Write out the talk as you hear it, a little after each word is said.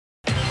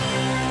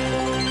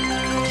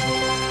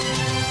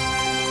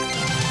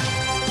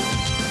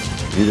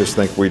You just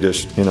think we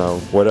just,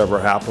 whatever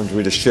happens,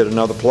 we just shit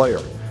another player.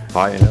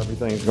 And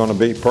everything's going to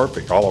be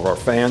perfect. All of our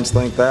fans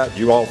think that.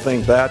 You all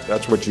think that.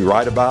 That's what you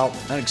write about.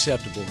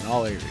 Unacceptable in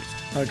all areas.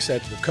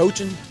 Unacceptable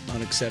coaching,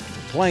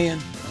 unacceptable playing,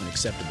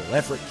 unacceptable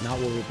effort, not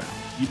what we're about.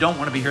 You don't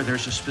want to be here.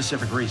 There's a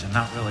specific reason.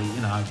 Not really,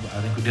 I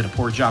think we did a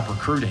poor job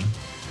recruiting.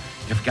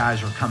 If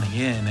guys are coming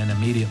in and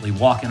immediately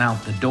walking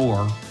out the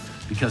door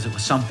because it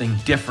was something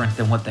different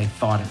than what they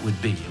thought it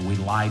would be. We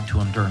lied to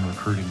them during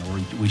recruiting, or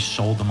we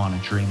sold them on a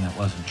dream that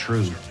wasn't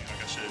true.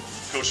 Like I said,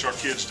 coach our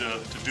kids to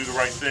do the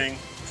right thing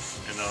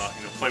and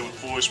play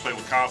with poise, play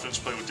with confidence,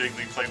 play with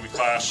dignity, play with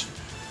class.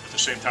 At the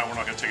same time, we're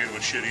not going to take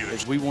anyone shit either.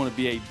 We want to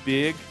be a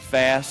big,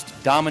 fast,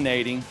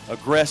 dominating,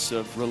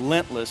 aggressive,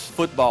 relentless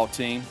football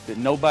team that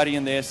nobody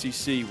in the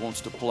SEC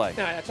wants to play.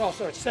 Now, that's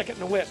also a second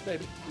in the West,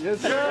 baby. Yes,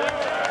 sir. Hey,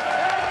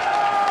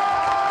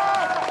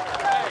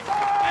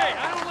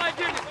 I don't like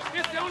getting it.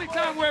 It's the only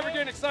time we're ever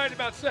getting excited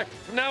about second.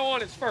 From now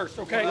on, it's first,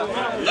 okay? All I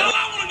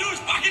want to do is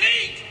fucking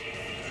eat.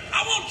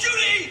 I want you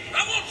to eat.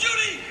 I want you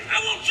to eat. I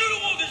want you to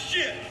want this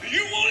shit. Do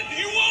you want it? Do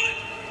you want it?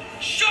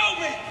 Show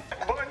me.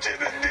 But you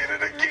done did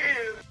it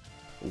again.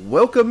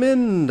 Welcome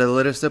in to the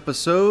latest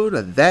episode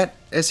of That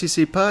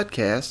SEC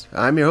Podcast.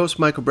 I'm your host,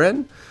 Michael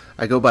Brennan.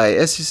 I go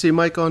by SEC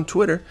Mike on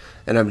Twitter,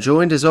 and I'm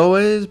joined as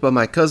always by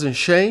my cousin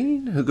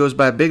Shane, who goes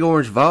by Big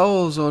Orange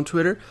Vols on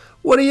Twitter.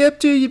 What are you up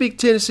to, you big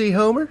Tennessee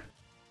homer?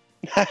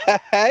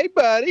 Hey,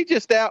 buddy,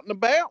 just out and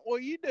about. What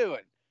are you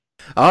doing?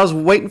 I was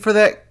waiting for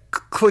that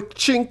quick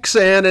chink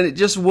sound, and it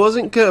just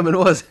wasn't coming,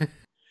 was it?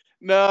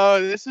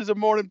 No, this is a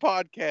morning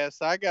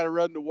podcast. I got to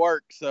run to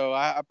work, so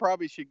I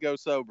probably should go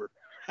sober.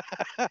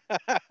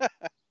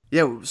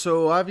 Yeah,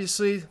 so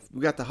obviously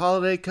we got the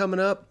holiday coming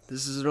up.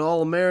 This is an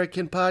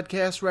all-American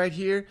podcast right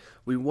here.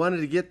 We wanted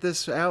to get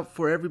this out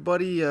for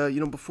everybody,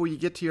 before you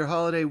get to your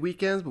holiday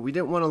weekends, but we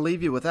didn't want to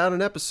leave you without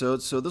an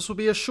episode, so this will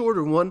be a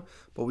shorter one,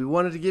 but we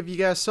wanted to give you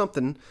guys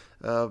something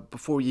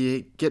before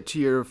you get to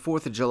your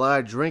 4th of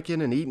July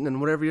drinking and eating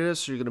and whatever it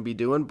is you're going to be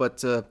doing.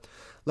 But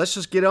let's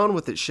just get on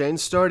with it, Shane,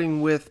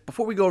 starting with,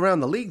 before we go around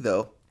the league,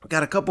 though, we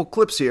got a couple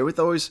clips here. We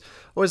always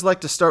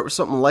like to start with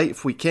something light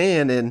if we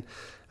can, and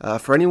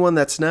for anyone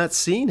that's not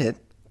seen it,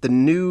 the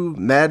new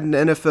Madden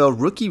NFL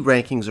rookie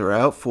rankings are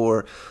out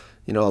for,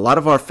 a lot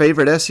of our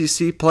favorite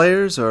SEC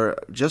players are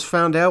just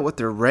found out what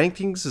their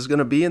rankings is going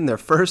to be in their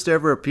first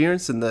ever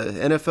appearance in the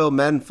NFL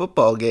Madden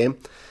football game.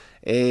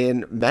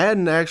 And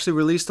Madden actually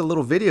released a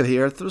little video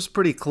here. It was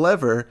pretty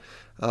clever.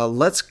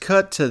 Let's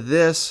cut to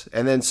this,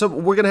 and then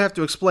we're going to have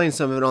to explain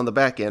some of it on the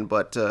back end,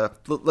 but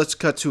let's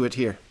cut to it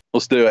here.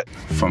 Let's do it.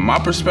 From my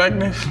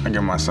perspective, I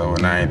give myself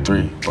a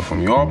 9-3. But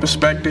from your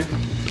perspective,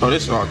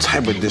 this is all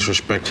type of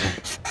disrespectful.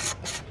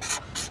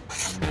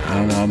 I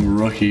don't know, I'm a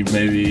rookie,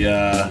 maybe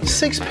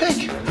 6th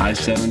pick. High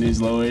 70s,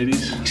 low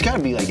 80s. He's got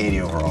to be like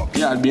 80 overall.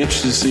 Yeah, I'd be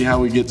interested to see how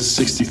we get to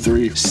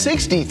 63.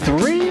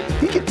 63?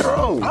 He can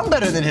throw. I'm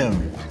better than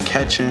him.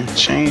 Catching,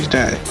 change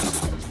that.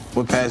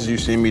 What passes you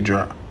see me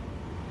drop?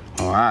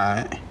 All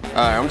right,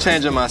 I'm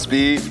changing my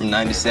speed from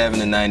 97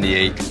 to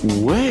 98.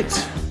 What?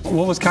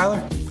 What was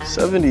Kyler?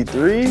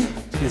 73?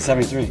 He's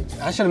 73.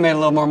 I should have made a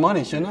little more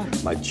money, shouldn't I?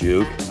 My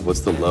juke,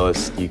 what's the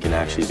lowest you can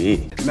actually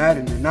be?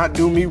 Madden did not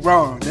do me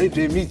wrong. They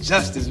did me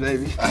justice,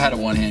 baby. I had a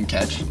one-hand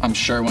catch. I'm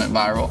sure it went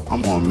viral.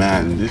 I'm on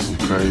Madden. This is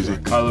crazy.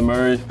 Kyler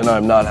Murray, and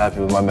I'm not happy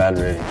with my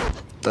Madden rating.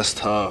 That's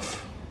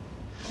tough.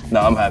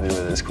 No, I'm happy with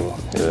it. It's cool.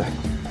 Yeah.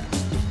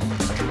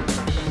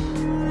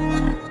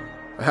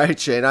 All right,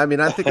 Shane. I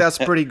think that's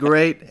pretty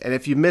great. And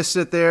if you missed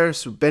it there,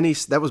 so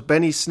that was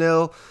Benny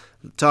Snell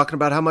talking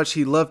about how much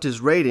he loved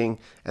his rating,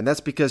 and that's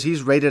because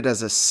he's rated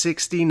as a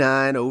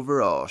 69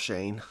 overall,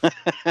 Shane. He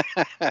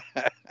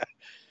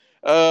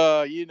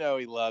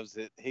loves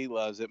it. He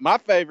loves it. My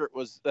favorite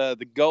was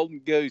the Golden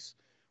Goose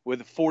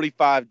with a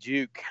 45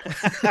 juke.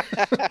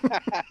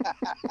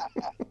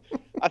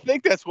 I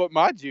think that's what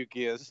my juke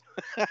is.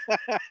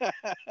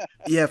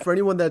 Yeah, for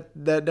anyone that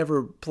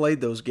never played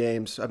those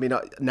games,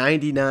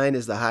 99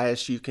 is the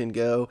highest you can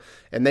go,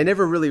 and they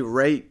never really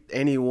rate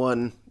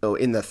anyone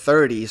in the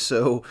 30s.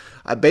 So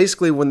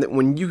basically,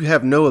 when you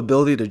have no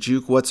ability to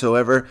juke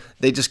whatsoever,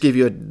 they just give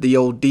you the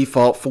old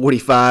default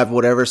 45,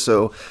 whatever.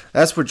 So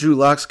that's what Drew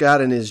Lock's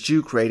got in his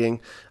juke rating.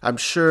 I'm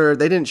sure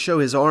they didn't show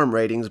his arm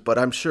ratings, but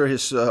I'm sure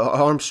his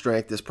arm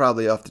strength is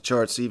probably off the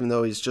charts, even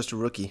though he's just a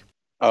rookie.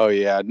 Oh,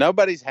 yeah.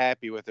 Nobody's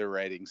happy with their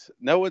ratings.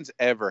 No one's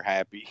ever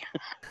happy.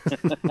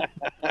 Well,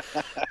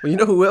 you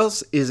know who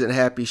else isn't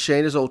happy,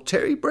 Shane, is old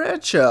Terry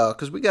Bradshaw,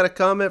 because we got a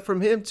comment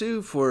from him,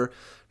 too, for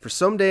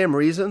some damn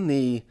reason.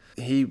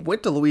 He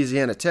went to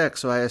Louisiana Tech,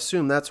 so I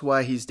assume that's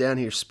why he's down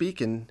here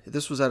speaking.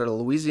 This was at a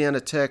Louisiana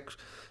Tech,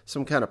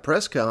 some kind of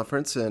press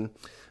conference, and,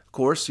 of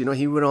course,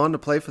 he went on to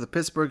play for the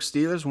Pittsburgh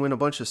Steelers and win a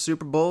bunch of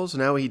Super Bowls.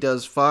 Now he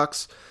does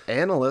Fox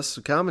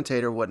analyst,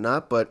 commentator,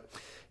 whatnot, but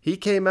he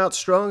came out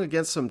strong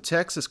against some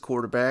Texas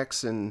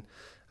quarterbacks, and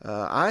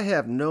I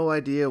have no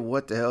idea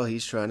what the hell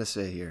he's trying to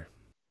say here.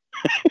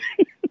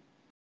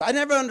 I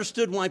never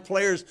understood why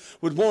players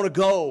would want to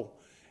go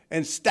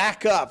and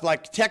stack up.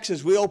 Like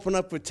Texas, we open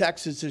up with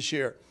Texas this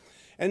year.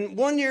 And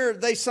one year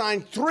they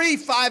signed 3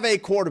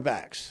 5A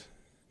quarterbacks.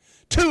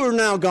 2 are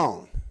now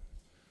gone.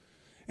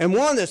 And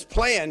one that's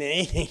playing,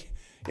 he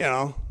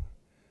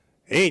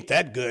ain't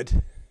that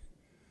good.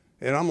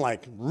 And I'm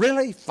like,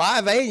 really?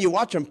 5A? You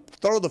watch them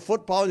throw the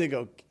football and you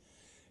go,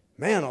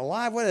 man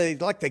alive, what are they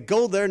like? They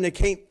go there and they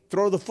can't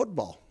throw the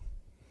football.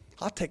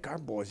 I'll take our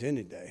boys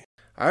any day.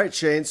 All right,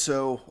 Shane,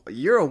 so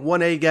you're a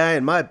 1A guy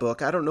in my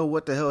book. I don't know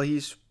what the hell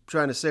he's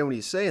trying to say when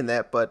he's saying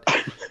that, but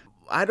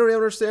I don't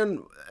understand.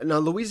 Now,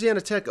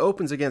 Louisiana Tech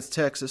opens against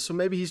Texas, so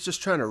maybe he's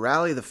just trying to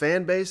rally the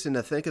fan base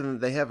into thinking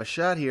that they have a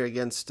shot here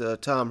against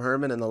Tom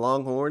Herman and the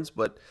Longhorns,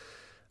 but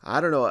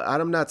I don't know.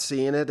 I'm not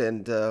seeing it,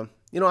 and,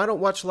 I don't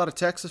watch a lot of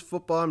Texas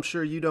football. I'm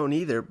sure you don't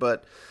either,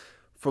 but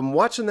from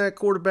watching that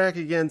quarterback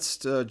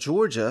against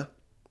Georgia,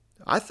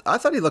 I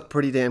thought he looked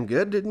pretty damn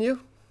good, didn't you?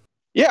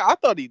 Yeah, I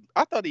thought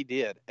he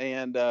did,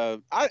 and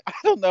I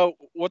don't know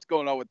what's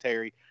going on with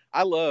Terry.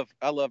 I love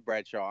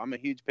Bradshaw. I'm a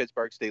huge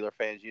Pittsburgh Steelers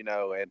fan,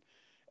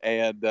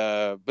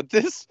 but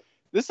this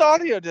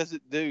audio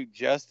doesn't do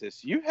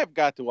justice. You have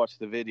got to watch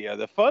the video.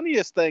 The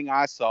funniest thing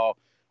I saw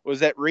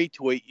was that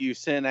retweet you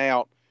sent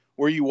out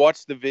where you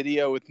watch the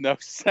video with no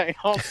sound,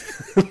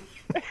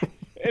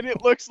 and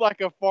it looks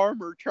like a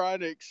farmer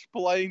trying to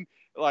explain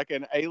like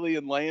an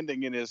alien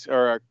landing in his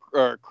or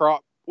a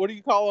crop. What do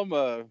you call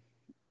them?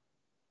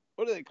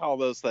 What do they call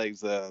those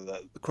things?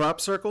 The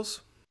crop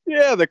circles?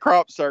 Yeah, the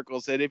crop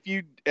circles. And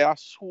I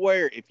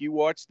swear, if you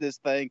watch this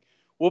thing,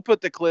 we'll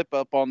put the clip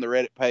up on the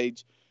Reddit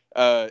page.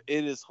 It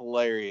is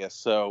hilarious.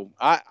 So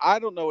I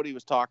don't know what he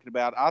was talking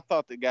about. I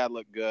thought the guy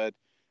looked good.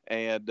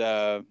 And,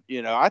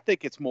 I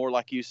think it's more,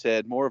 like you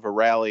said, more of a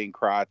rallying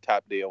cry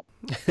type deal.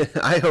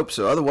 I hope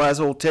so. Otherwise,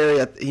 old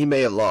Terry, he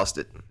may have lost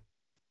it.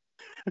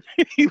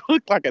 He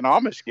looked like an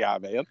Amish guy,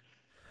 man.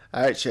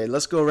 All right, Shane,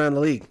 let's go around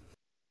the league.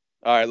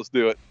 All right, let's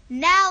do it.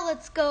 Now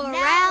let's go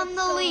around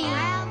the league.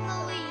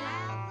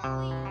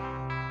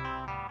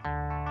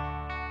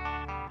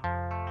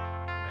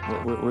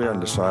 We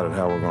hadn't decided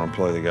how we're going to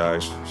play the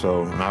guys,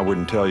 and I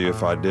wouldn't tell you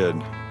if I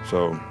did.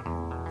 So,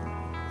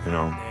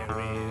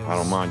 I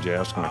don't mind you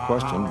asking a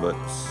question, but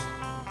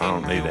I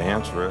don't need to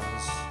answer it.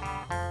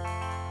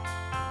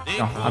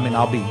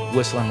 I'll be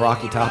whistling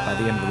Rocky Top by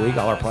the end of the week.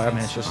 All our players,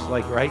 it's just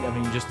like, right?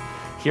 You just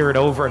hear it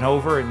over and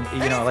over, and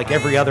like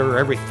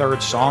every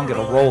third song,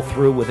 it'll roll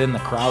through within the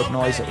crowd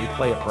noise that we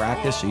play at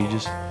practice. So you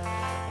just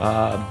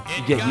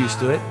you get used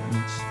to it.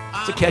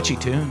 It's a catchy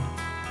tune,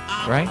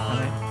 right?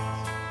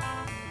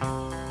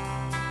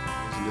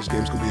 This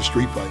game's gonna be a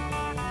street fight.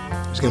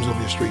 This game's gonna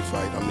be a street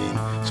fight.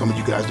 Some of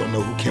you guys don't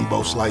know who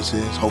Kimbo Slice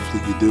is.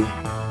 Hopefully you do.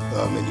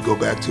 And you go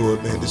back to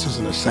it, man. This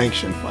isn't a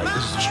sanctioned fight.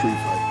 This is a street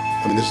fight.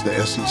 This is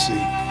the SEC.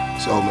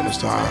 So, man, it's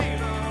time.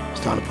 It's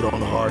time to put on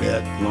the hard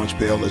hat, lunch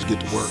pail. Let's get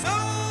to work.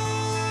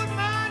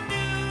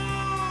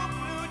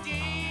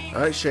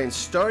 All right, Shane,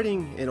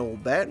 starting in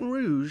old Baton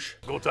Rouge.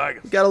 Go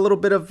Tigers. We got a little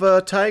bit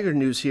of Tiger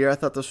news here. I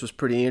thought this was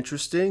pretty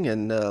interesting.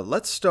 And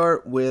let's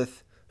start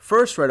with,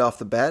 first right off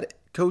the bat,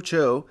 Coach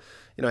O.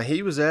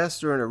 He was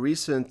asked during a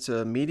recent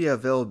media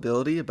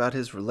availability about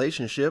his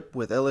relationship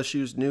with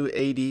LSU's new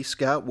AD,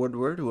 Scott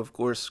Woodward, who, of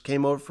course,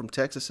 came over from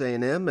Texas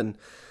A&M. And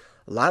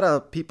a lot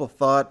of people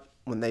thought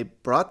when they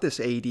brought this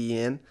AD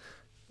in,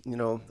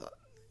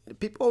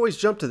 people always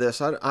jump to this.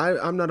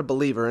 I'm not a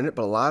believer in it,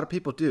 but a lot of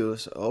people do.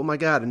 So, oh, my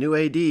God, a new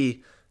AD.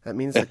 That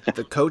means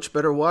the coach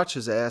better watch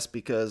his ass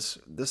because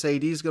this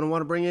AD is going to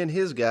want to bring in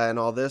his guy and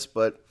all this.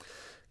 But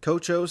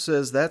Coach O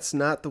says that's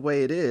not the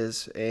way it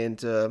is.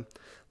 And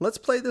let's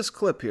play this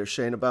clip here,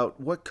 Shane, about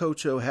what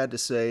Coach O had to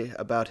say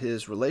about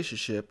his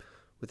relationship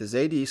with his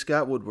AD,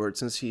 Scott Woodward,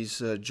 since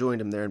he's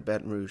joined him there in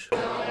Baton Rouge.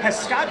 Has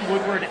Scott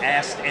Woodward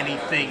asked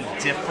anything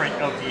different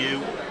of you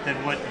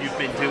than what you've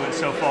been doing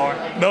so far?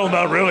 No,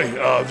 not really.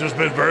 Just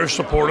been very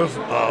supportive.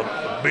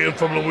 Being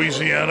from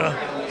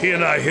Louisiana, he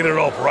and I hit it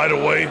off right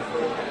away.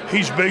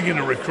 He's big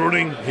into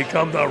recruiting. He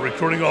comes to our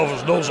recruiting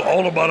office, knows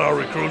all about our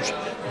recruits,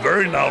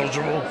 very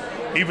knowledgeable,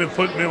 even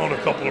put me on a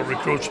couple of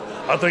recruits.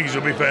 I think he's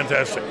going to be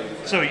fantastic.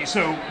 So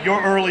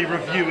your early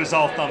review is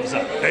all thumbs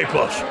up? A+.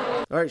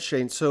 All right,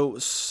 Shane, so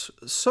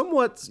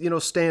somewhat,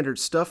 standard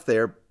stuff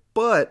there,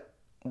 but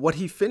what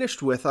he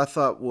finished with I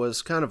thought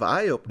was kind of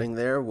eye-opening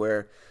there,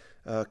 where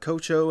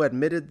Coach O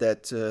admitted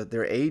that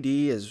their AD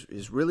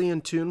is really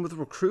in tune with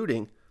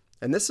recruiting,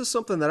 and this is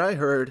something that I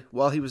heard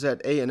while he was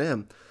at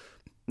A&M.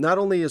 Not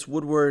only is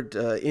Woodward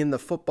in the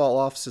football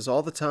offices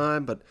all the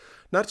time, but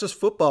not just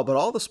football, but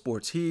all the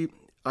sports.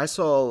 I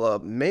saw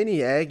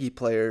many Aggie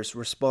players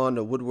respond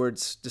to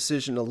Woodward's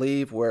decision to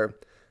leave where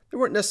they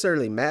weren't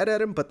necessarily mad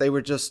at him, but they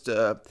were just,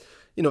 it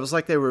was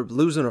like they were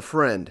losing a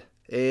friend.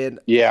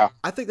 And yeah,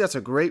 I think that's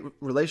a great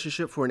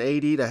relationship for an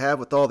AD to have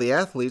with all the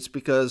athletes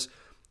because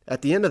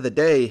at the end of the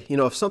day,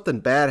 if something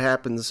bad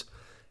happens,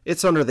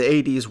 it's under the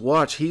AD's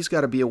watch. He's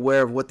got to be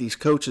aware of what these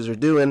coaches are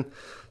doing.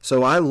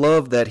 So I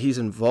love that he's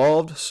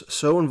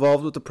so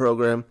involved with the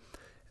program.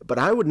 But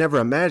I would never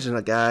imagine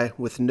a guy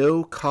with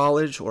no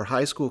college or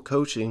high school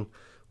coaching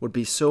would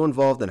be so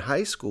involved in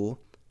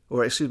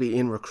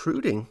in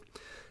recruiting.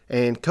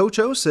 And Coach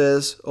O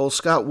says old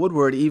Scott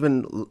Woodward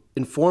even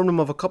informed him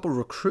of a couple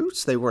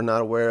recruits they were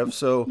not aware of.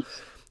 So,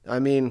 I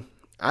mean,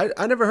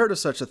 I never heard of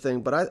such a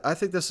thing, but I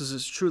think this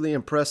is truly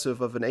impressive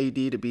of an AD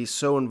to be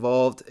so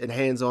involved and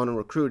hands-on in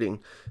recruiting.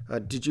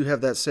 Did you have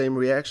that same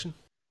reaction?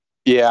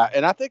 Yeah,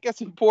 and I think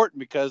that's important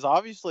because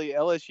obviously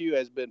LSU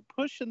has been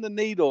pushing the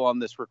needle on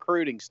this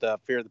recruiting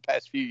stuff here the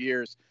past few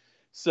years.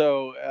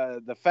 So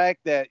the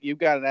fact that you've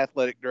got an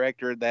athletic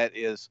director that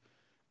is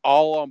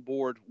all on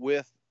board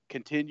with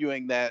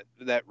continuing that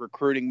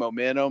recruiting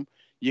momentum,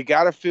 you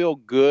got to feel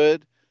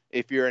good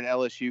if you're an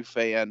LSU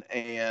fan.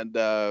 And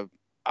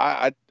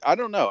I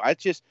don't know. I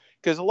just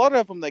because a lot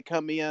of them, they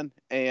come in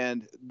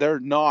and they're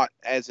not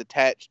as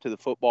attached to the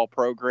football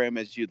program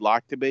as you'd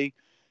like to be.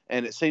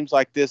 And it seems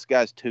like this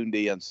guy's tuned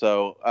in.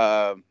 So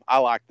I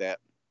like that.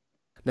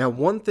 Now,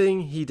 one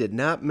thing he did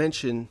not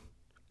mention,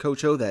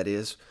 Coach O, that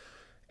is,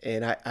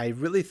 and I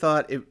really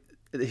thought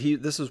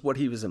this is what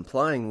he was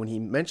implying when he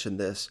mentioned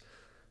this.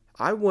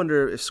 I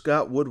wonder if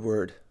Scott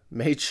Woodward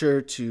made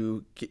sure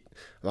to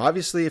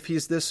obviously, if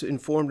he's this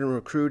informed in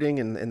recruiting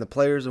and the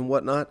players and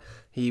whatnot,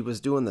 he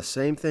was doing the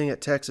same thing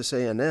at Texas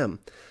A&M.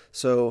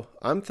 So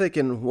I'm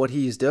thinking what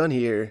he's done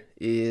here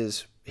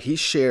is he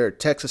shared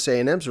Texas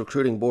A&M's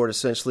recruiting board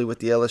essentially with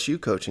the LSU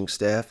coaching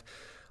staff.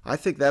 I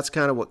think that's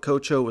kind of what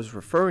Coach O was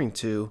referring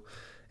to.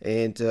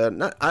 And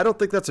I don't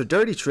think that's a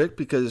dirty trick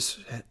because,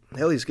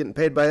 hell, he's getting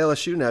paid by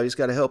LSU now. He's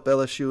got to help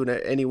LSU in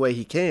any way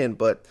he can.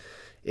 But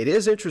it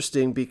is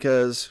interesting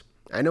because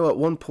I know at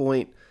one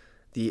point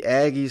the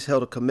Aggies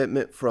held a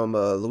commitment from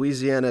a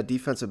Louisiana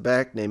defensive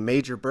back named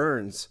Major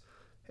Burns.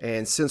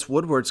 And since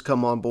Woodward's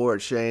come on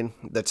board, Shane,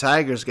 the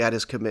Tigers got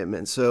his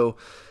commitment. So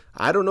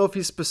I don't know if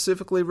he's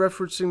specifically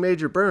referencing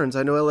Major Burns.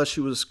 I know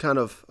LSU was kind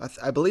of,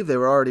 I believe they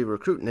were already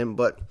recruiting him,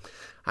 but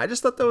I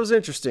just thought that was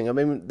interesting. I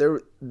mean,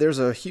 there's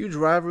a huge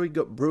rivalry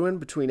brewing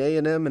between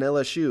A&M and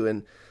LSU,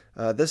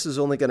 and this is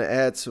only going to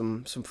add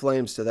some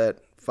flames to that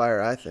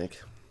fire, I think.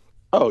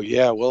 Oh,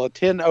 yeah. Well, a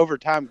 10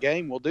 overtime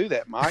game will do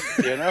that, Mike,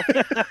 you know.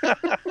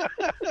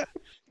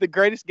 The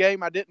greatest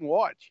game I didn't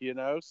watch, you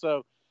know.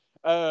 So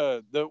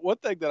the one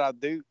thing that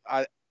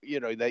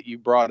that you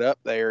brought up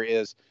there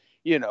is,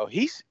 you know,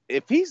 he's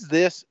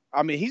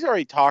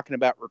already talking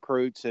about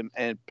recruits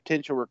and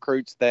potential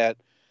recruits that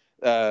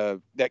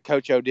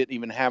Coach O didn't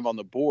even have on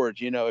the board.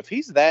 You know, if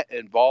he's that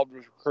involved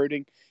with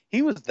recruiting,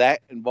 he was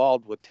that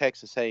involved with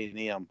Texas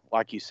A&M,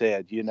 like you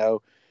said, you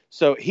know.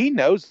 So he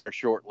knows their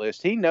short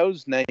list. He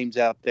knows names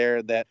out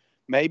there that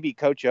maybe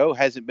Coach O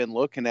hasn't been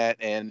looking at,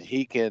 and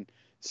he can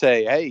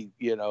say, hey,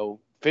 you know,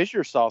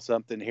 Fisher saw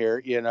something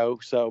here, you know,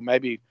 so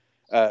maybe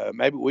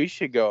we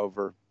should go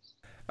over.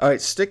 All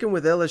right, sticking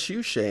with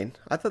LSU, Shane,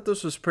 I thought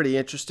this was pretty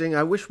interesting.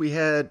 I wish we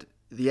had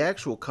the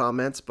actual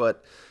comments,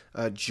 but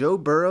Joe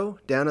Burrow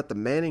down at the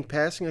Manning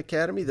Passing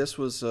Academy, this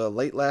was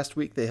late last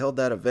week. They held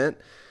that event,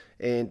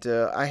 and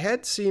I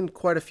had seen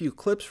quite a few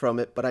clips from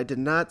it, but I did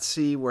not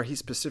see where he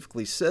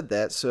specifically said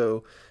that.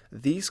 So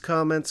these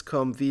comments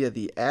come via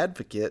The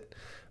Advocate,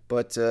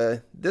 but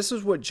this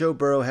is what Joe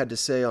Burrow had to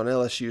say on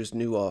LSU's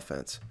new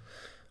offense.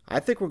 I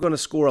think we're going to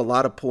score a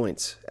lot of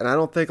points, and I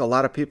don't think a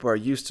lot of people are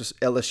used to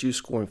LSU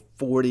scoring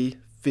 40,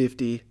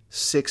 50,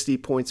 60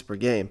 points per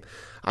game.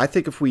 I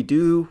think if we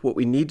do what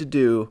we need to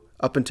do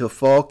up until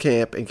fall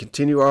camp and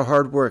continue our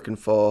hard work in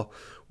fall,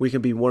 we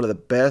can be one of the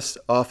best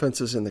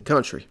offenses in the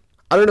country.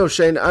 I don't know,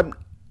 Shane.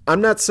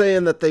 I'm not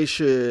saying that they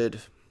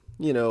should,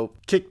 you know,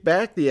 kick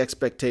back the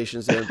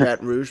expectations there in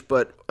Baton Rouge,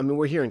 but I mean,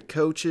 we're hearing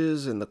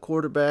coaches and the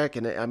quarterback,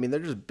 and I mean, they're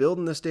just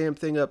building this damn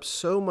thing up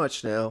so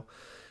much now.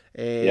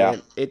 And yeah,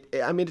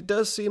 it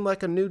does seem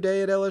like a new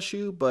day at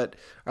LSU, but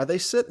are they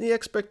setting the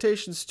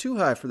expectations too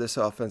high for this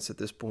offense at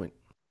this point?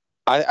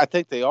 I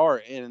think they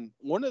are. And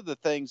one of the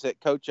things that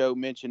Coach O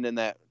mentioned in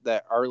that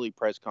early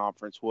press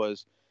conference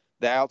was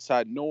the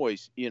outside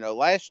noise. You know,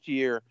 last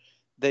year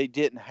they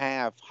didn't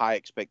have high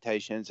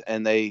expectations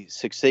and they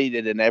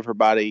succeeded, and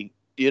everybody,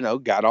 you know,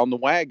 got on the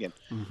wagon.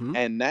 Mm-hmm.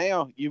 And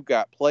now you've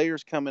got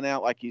players coming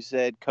out, like you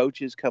said,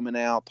 coaches coming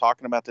out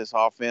talking about this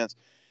offense.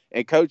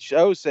 And Coach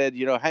O said,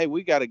 you know, hey,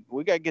 we got to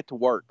get to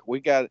work.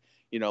 We got,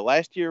 you know,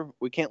 last year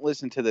we can't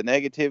listen to the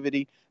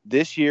negativity.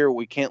 This year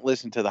we can't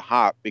listen to the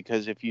hype,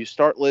 because if you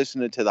start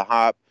listening to the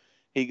hype,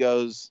 he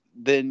goes,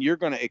 then you're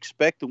going to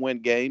expect to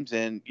win games,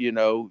 and, you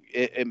know,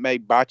 it may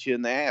bite you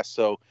in the ass.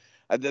 So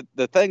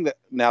the thing that,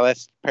 now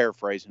that's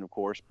paraphrasing, of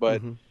course,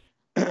 but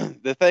mm-hmm.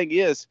 The thing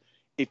is,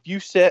 if you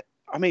set,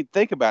 I mean,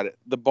 think about it.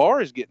 The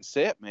bar is getting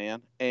set,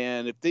 man.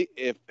 And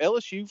if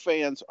LSU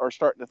fans are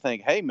starting to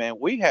think, hey, man,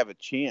 we have a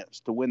chance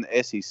to win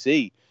the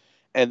SEC,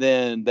 and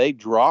then they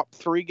drop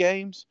 3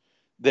 games,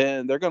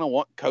 then they're going to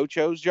want Coach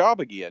O's job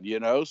again, you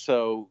know?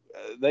 So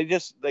they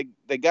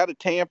got to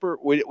tamper.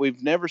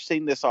 We've never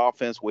seen this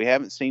offense. We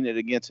haven't seen it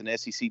against an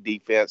SEC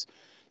defense.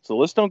 So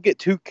let's don't get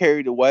too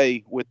carried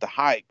away with the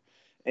hype.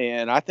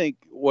 And I think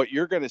what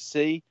you're going to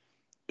see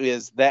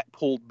is that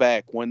pulled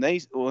back. When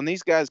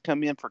these guys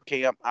come in for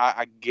camp,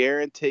 I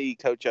guarantee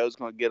Coach O's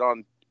going to get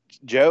on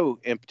Joe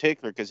in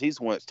particular, because he's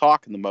the one that's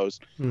talking the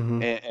most,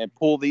 mm-hmm. and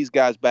pull these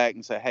guys back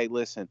and say, hey,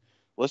 listen,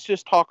 let's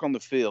just talk on the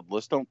field.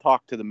 Let's don't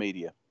talk to the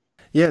media.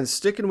 Yeah, and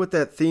sticking with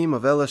that theme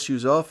of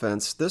LSU's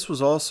offense, this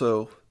was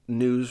also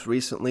news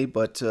recently,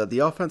 but the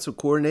offensive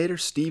coordinator,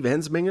 Steve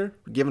Ensminger,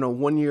 given a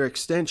one-year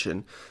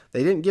extension.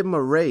 They didn't give him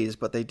a raise,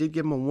 but they did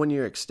give him a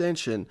one-year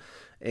extension.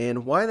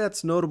 And why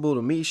that's notable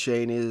to me,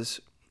 Shane,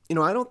 is,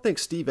 I don't think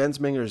Steve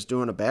Ensminger is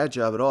doing a bad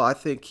job at all. I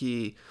think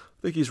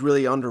he's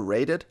really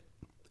underrated,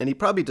 and he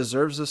probably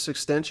deserves this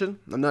extension.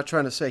 I'm not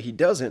trying to say he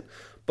doesn't,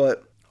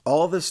 but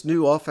all this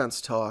new offense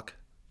talk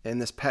and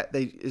this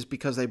is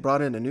because they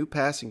brought in a new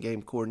passing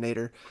game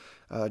coordinator,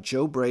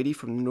 Joe Brady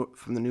from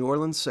the New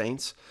Orleans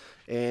Saints.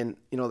 And,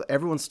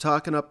 everyone's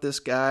talking up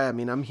this guy. I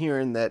mean, I'm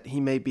hearing that he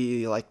may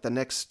be like the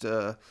next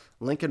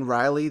Lincoln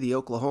Riley, the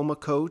Oklahoma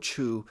coach,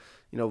 who,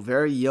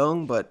 very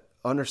young but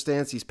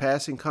understands these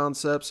passing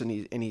concepts, and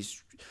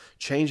he's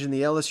changing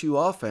the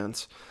LSU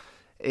offense.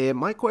 And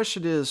my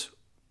question is,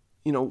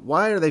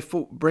 why are they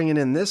bringing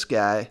in this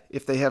guy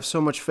if they have so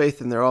much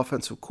faith in their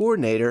offensive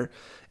coordinator?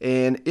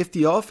 And if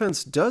the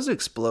offense does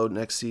explode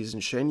next season,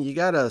 Shane, you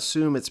got to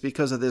assume it's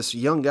because of this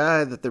young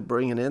guy that they're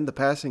bringing in, the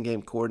passing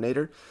game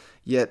coordinator,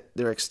 yet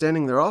they're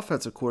extending their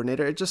offensive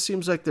coordinator. It just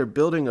seems like they're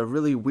building a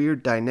really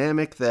weird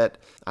dynamic that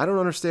I don't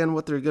understand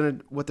what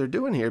they're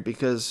doing here,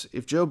 because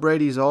if Joe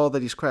Brady's all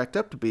that he's cracked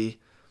up to be,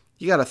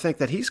 you got to think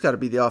that he's got to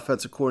be the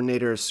offensive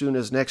coordinator as soon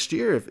as next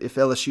year if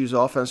LSU's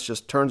offense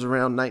just turns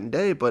around night and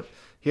day. But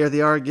here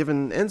they are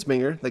giving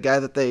Ensminger, the guy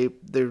that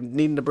they're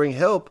needing to bring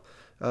help,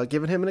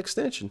 giving him an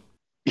extension.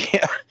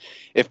 Yeah,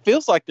 it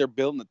feels like they're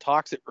building a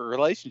toxic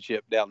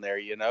relationship down there,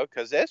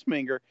 because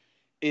Ensminger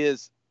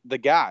is the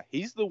guy.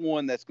 He's the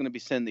one that's going to be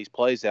sending these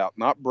plays out,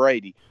 not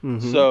Brady.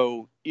 Mm-hmm.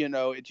 So,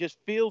 it just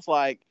feels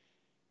like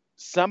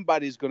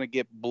somebody's going to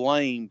get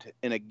blamed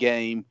in a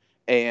game,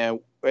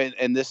 and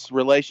this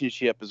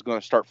relationship is going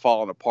to start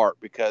falling apart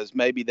because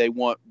maybe they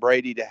want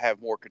Brady to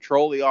have more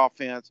control of the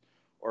offense,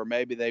 or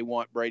maybe they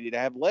want Brady to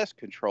have less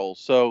control.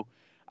 So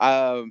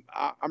I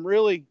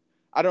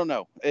don't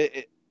know.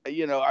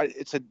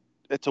 It's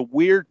a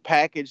weird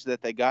package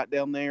that they got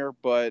down there,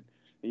 but,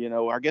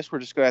 I guess we're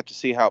just going to have to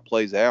see how it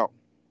plays out.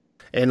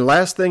 And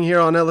last thing here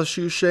on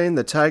LSU, Shane,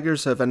 the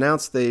Tigers have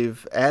announced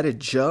they've added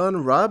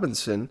John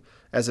Robinson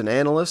as an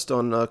analyst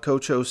on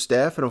Coach O's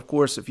staff. And, of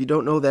course, if you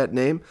don't know that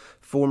name,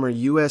 former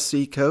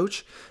USC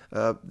coach.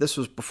 This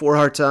was before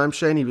our time,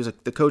 Shane. He was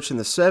the coach in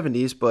the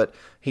 70s, but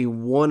he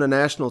won a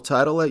national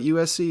title at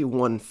USC. He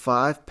won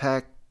 5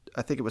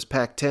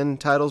 Pac-10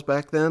 titles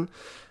back then.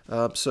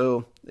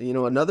 So,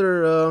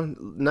 another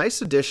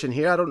nice addition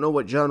here. I don't know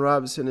what John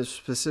Robinson is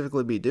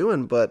specifically be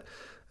doing, but,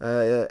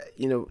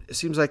 it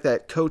seems like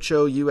that Coach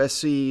O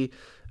USC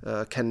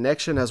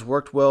connection has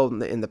worked well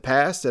in the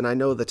past, and I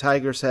know the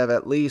Tigers have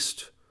at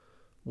least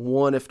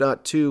one, if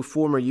not two,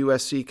 former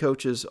USC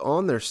coaches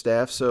on their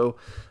staff. So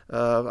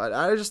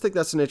I just think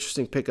that's an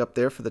interesting pickup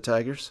there for the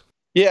Tigers.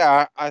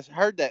 Yeah, I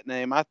heard that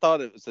name. I thought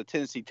it was the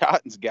Tennessee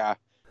Titans guy.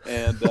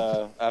 And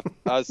I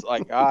was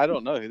like, I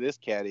don't know who this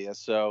cat is.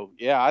 So,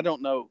 yeah, I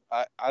don't know.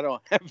 I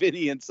don't have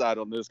any insight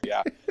on this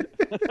guy.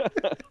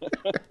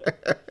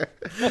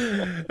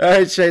 All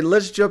right, Shane,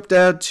 let's jump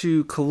down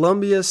to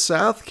Columbia,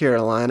 South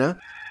Carolina,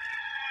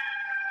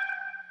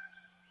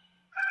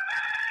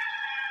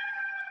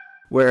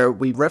 where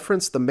we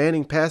referenced the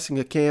Manning passing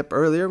a camp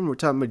earlier when we were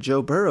talking about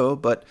Joe Burrow,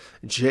 but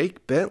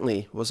Jake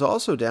Bentley was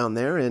also down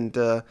there. And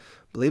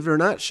believe it or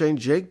not, Shane,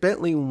 Jake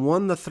Bentley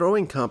won the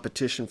throwing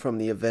competition from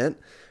the event.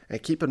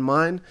 And keep in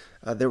mind,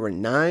 there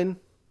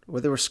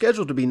were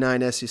scheduled to be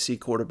 9 SEC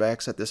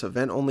quarterbacks at this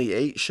event. Only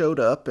 8 showed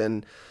up,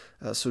 and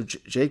so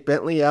Jake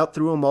Bentley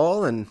outthrew them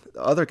all, and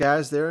the other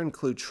guys there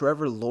include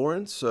Trevor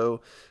Lawrence. So,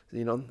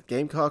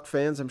 Gamecock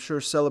fans, I'm sure,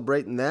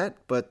 celebrating that.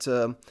 But,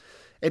 a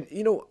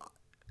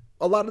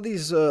lot of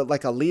these,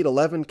 like Elite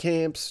 11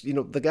 camps,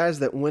 the guys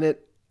that win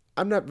it,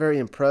 I'm not very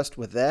impressed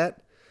with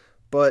that.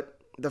 But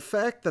the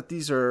fact that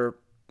these are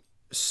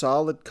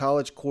solid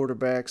college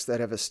quarterbacks that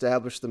have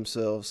established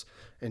themselves,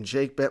 and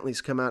Jake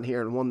Bentley's come out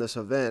here and won this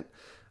event,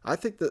 I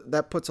think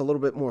that puts a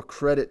little bit more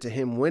credit to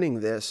him winning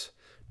this,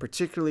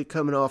 particularly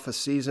coming off a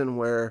season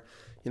where,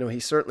 he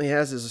certainly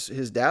has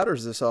his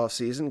doubters this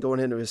offseason going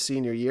into his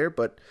senior year.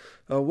 But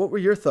what were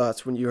your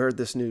thoughts when you heard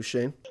this news,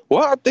 Shane?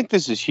 Well, I think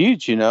this is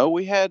huge.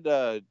 We had,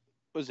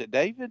 was it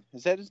David?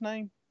 Is that his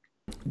name?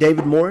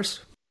 David Morris?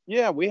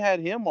 Yeah, we had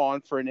him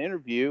on for an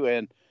interview,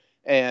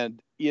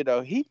 and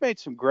he made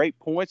some great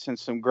points and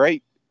some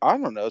great,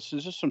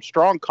 just some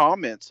strong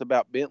comments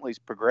about Bentley's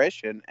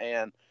progression.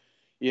 And,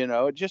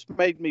 it just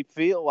made me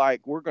feel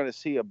like we're going to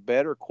see a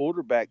better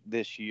quarterback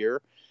this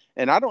year.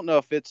 And I don't know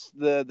if it's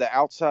the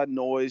outside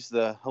noise,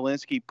 the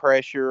Helinski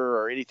pressure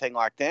or anything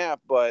like that.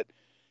 But,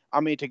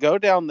 to go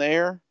down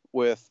there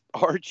with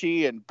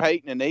Archie and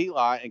Peyton and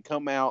Eli and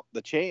come out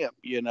the champ,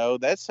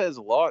 that says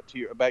a lot to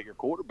you about your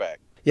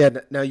quarterback. Yeah,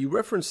 now you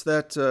referenced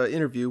that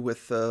interview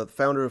with the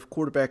founder of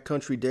Quarterback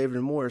Country,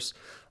 David Morris.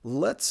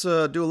 Let's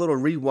do a little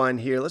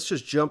rewind here. Let's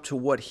just jump to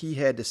what he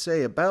had to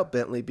say about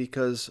Bentley,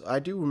 because I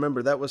do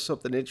remember that was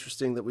something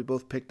interesting that we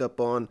both picked up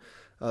on.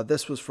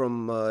 This was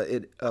from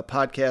a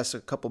podcast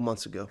a couple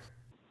months ago.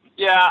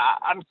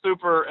 I'm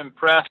super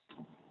impressed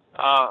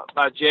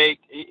by Jake.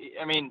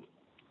 I mean,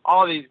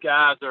 all of these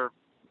guys are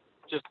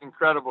just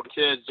incredible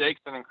kids.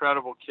 Jake's an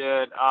incredible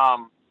kid.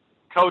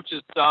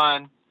 Coach's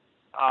son.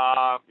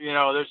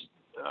 There's.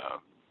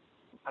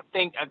 I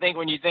think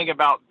when you think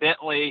about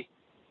Bentley,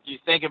 you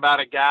think about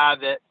a guy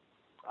that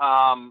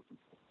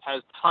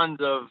has tons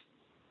of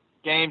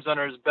games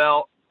under his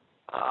belt.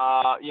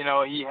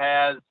 He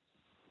has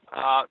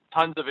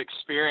tons of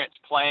experience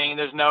playing.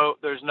 There's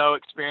no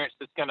experience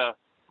that's going to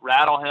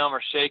rattle him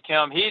or shake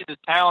him. He's as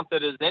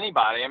talented as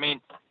anybody. I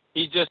mean,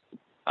 he's just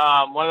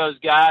one of those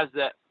guys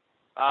that,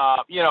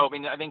 I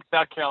think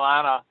South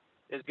Carolina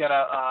is going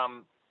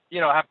to,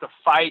 have to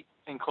fight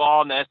and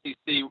claw in the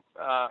SEC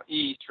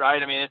East,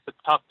 right? I mean, it's a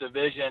tough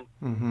division.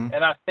 Mm-hmm.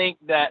 And I think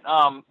that,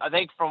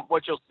 from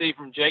what you'll see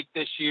from Jake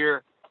this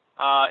year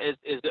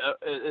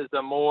is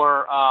a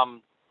more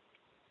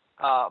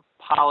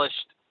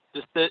polished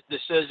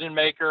decision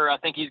maker. I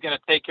think he's going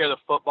to take care of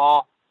the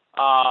football.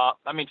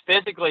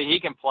 Physically he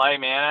can play,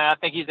 man. And I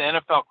think he's an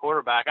NFL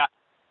quarterback.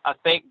 I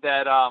think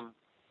that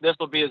this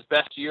will be his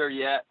best year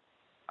yet.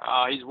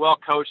 He's well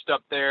coached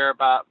up there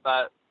by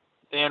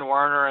Dan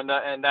Werner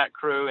and that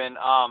crew, and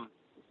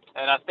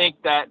I think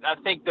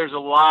there's a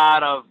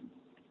lot of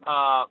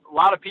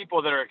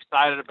people that are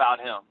excited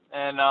about him,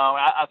 and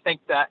I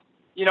think that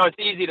it's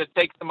easy to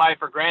take somebody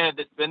for granted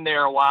that's been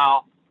there a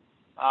while,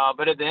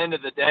 but at the end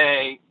of the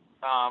day,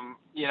 I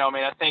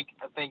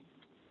think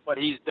what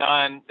he's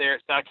done there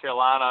at South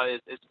Carolina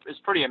is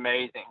pretty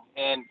amazing,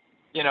 and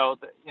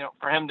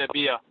for him to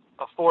be a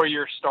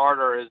 4-year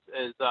starter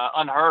is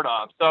unheard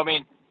of. So I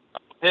mean,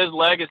 his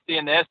legacy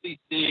in the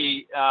SEC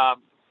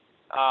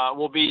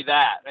will be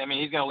that. I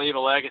mean, he's going to leave a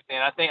legacy,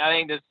 and I think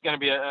this is going to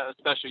be a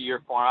special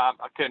year for him.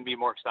 I couldn't be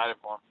more excited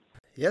for him.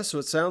 Yeah, so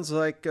it sounds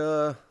like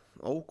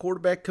old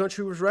quarterback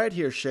country was right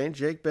here, Shane.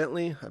 Jake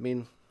Bentley, I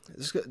mean,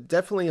 this is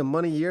definitely a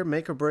money year,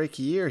 make or break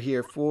year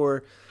here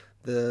for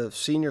the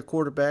senior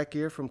quarterback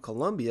here from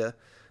Columbia.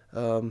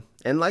 And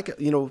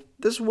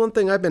this is one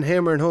thing I've been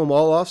hammering home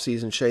all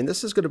offseason, Shane.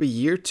 This is going to be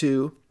year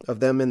 2 of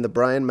them in the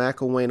Brian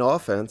McElwain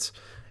offense.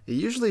 It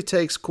usually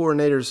takes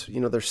coordinators,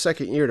 their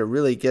second year to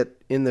really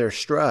get in their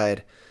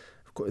stride.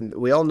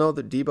 We all know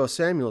that Deebo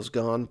Samuel's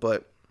gone,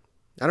 but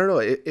I don't know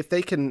if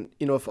they can,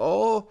 if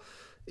all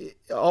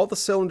the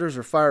cylinders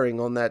are firing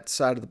on that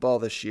side of the ball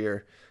this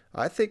year.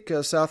 I think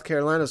South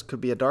Carolina's could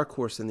be a dark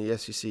horse in the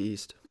SEC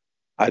East.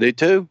 I do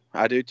too.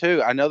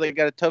 I know they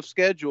got a tough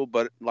schedule,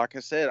 but like I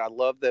said, I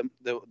love them,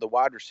 the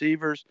wide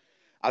receivers.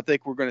 I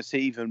think we're going to see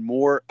even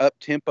more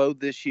up-tempo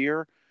this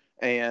year.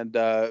 And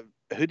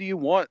who do you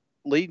want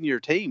leading your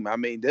team? I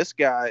mean, this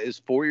guy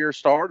is 4-year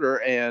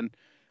starter, and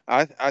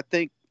I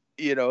think,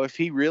 if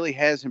he really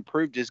has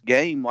improved his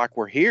game like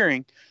we're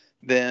hearing,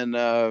 then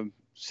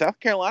South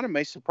Carolina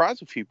may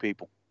surprise a few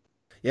people.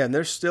 Yeah, and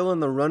they're still in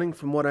the running,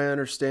 from what I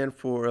understand,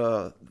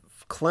 for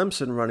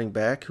Clemson running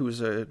back,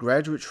 who's a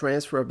graduate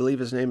transfer. I believe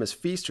his name is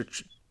Feaster,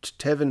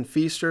 Tevin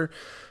Feaster.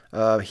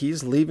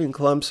 He's leaving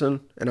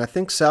Clemson, and I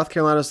think South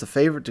Carolina's the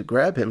favorite to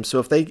grab him. So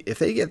if they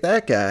get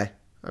that guy,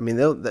 I mean,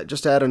 they'll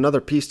just add another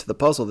piece to the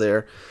puzzle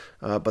there,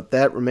 but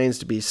that remains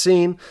to be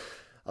seen.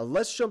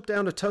 Let's jump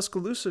down to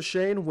Tuscaloosa,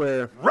 Shane,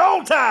 where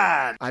Roll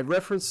Tide! I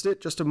referenced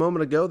it just a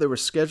moment ago. There were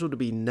scheduled to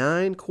be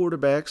 9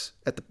 quarterbacks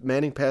at the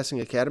Manning Passing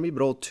Academy,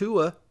 but old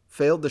Tua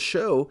failed the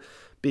show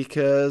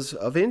because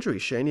of injury,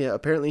 Shane. Yeah,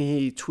 apparently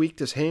he tweaked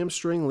his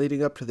hamstring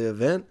leading up to the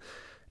event.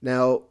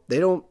 Now, they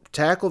don't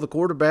tackle the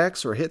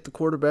quarterbacks or hit the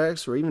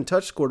quarterbacks or even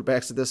touch the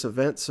quarterbacks at this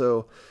event,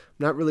 so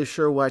I'm not really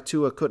sure why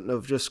Tua couldn't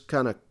have just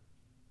kind of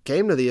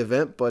came to the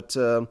event. But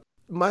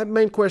my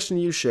main question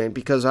to you, Shane,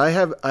 because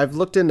I've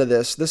looked into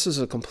this. This is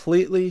a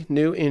completely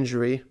new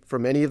injury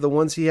from any of the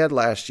ones he had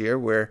last year,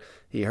 where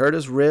he hurt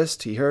his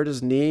wrist, he hurt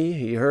his knee,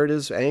 he hurt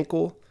his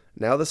ankle.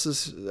 Now this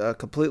is a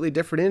completely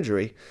different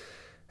injury.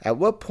 At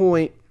what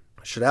point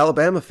should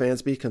Alabama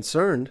fans be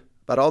concerned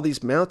about all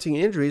these mounting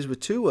injuries with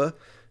Tua,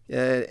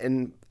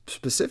 and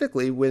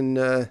specifically when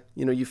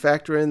you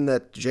factor in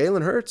that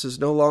Jalen Hurts is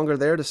no longer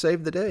there to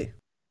save the day?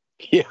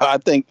 Yeah, I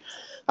think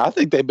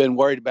they've been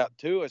worried about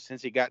Tua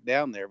since he got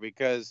down there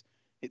because,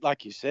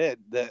 like you said,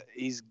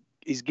 he's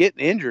getting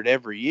injured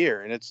every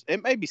year, and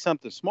it may be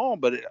something small,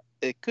 but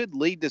it could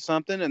lead to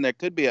something, and there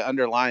could be an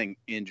underlying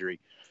injury.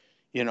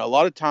 A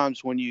lot of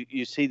times when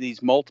you see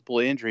these multiple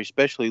injuries,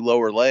 especially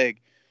lower leg,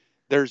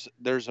 there's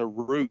a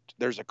root,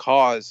 there's a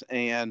cause,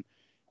 and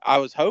I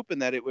was hoping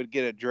that it would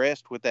get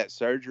addressed with that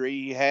surgery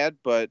he had,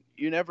 but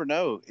you never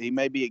know. He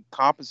may be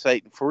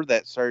compensating for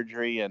that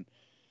surgery,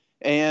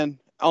 and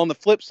on the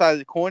flip side of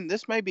the coin,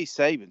 this may be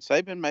Saban.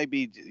 Saban may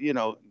be,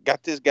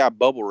 got this guy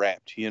bubble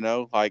wrapped,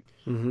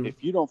 If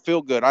you don't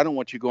feel good, I don't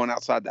want you going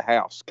outside the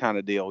house kind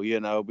of deal,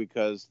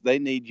 because they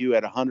need you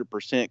at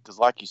 100%. Because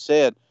like you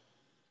said,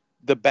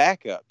 the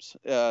backups,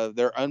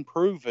 they're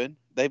unproven.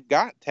 They've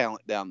got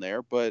talent down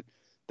there, but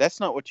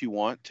that's not what you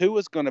want.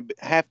 Tua's going to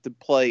have to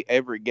play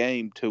every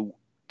game to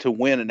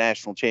win a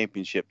national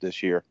championship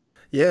this year.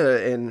 Yeah,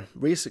 and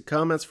recent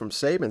comments from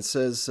Saban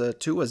says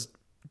Tua's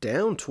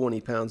down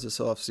 20 pounds this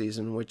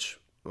offseason, which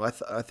Well,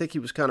 I think he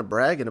was kind of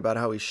bragging about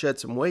how he shed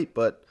some weight,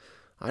 but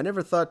I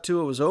never thought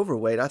Tua was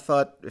overweight. I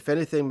thought, if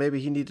anything, maybe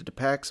he needed to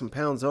pack some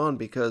pounds on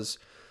because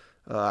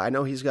I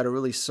know he's got a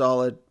really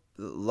solid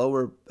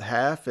lower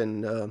half,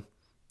 and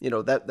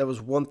that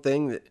was one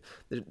thing that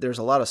there's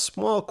a lot of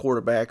small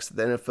quarterbacks that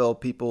the NFL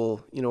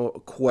people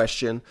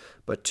question,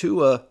 but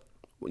Tua,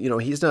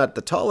 he's not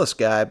the tallest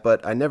guy,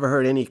 but I never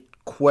heard any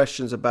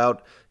questions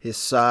about his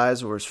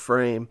size or his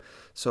frame.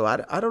 So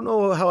I don't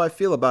know how I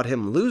feel about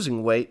him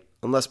losing weight,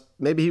 unless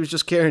maybe he was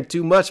just carrying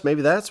too much.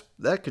 Maybe that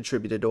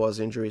contributed to all his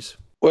injuries.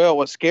 Well,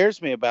 what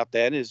scares me about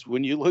that is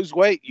when you lose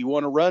weight, you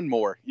want to run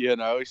more,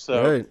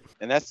 so, right.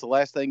 And that's the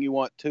last thing you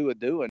want Tua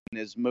doing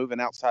is moving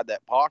outside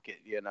that pocket,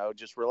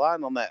 just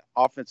relying on that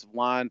offensive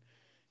line,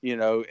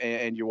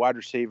 and your wide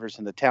receivers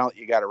and the talent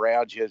you got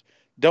around you.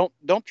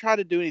 Don't try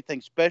to do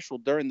anything special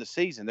during the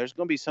season. There's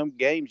going to be some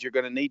games you're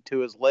going to need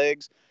Tua's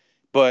legs,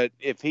 but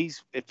if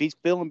he's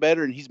feeling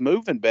better and he's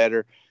moving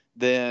better,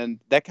 then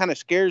that kind of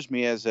scares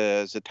me as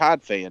a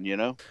Tide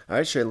fan, All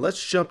right, Shane,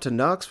 let's jump to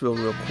Knoxville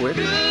real quick.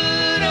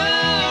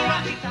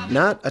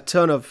 Not a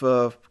ton of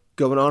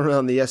going on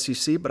around the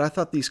SEC, but I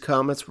thought these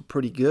comments were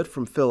pretty good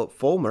from Philip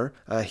Fulmer.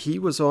 He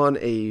was on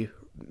a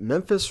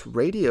Memphis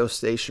radio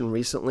station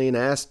recently and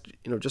asked,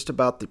 just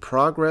about the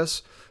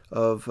progress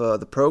of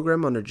the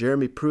program under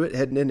Jeremy Pruitt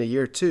heading into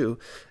year 2.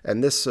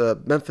 And this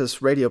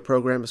Memphis radio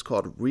program is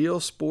called Real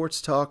Sports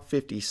Talk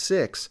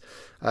 56.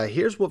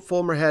 Here's what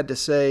Fulmer had to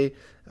say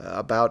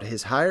about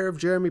his hire of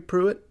Jeremy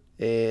Pruitt.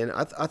 And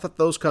I thought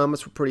those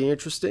comments were pretty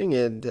interesting,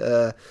 and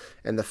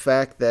the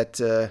fact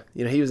that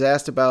he was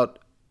asked about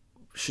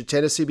should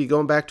Tennessee be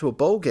going back to a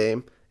bowl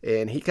game,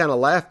 and he kind of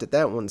laughed at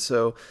that one.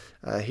 So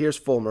here's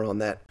Fulmer on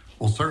that.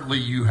 Well, certainly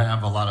you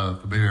have a lot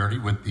of familiarity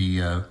with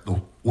the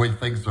way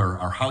things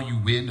are how you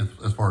win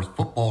as far as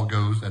football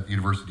goes at the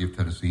University of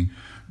Tennessee.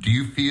 Do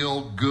you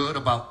feel good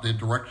about the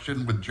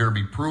direction with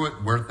Jeremy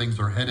Pruitt, where things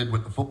are headed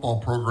with the football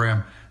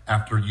program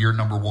after year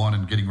number 1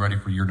 and getting ready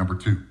for year number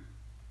 2?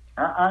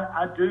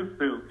 I do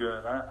feel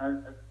good.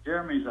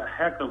 Jeremy's a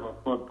heck of a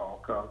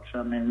football coach.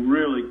 I mean,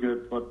 really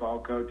good football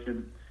coach,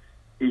 and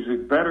he's a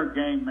better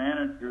game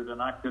manager than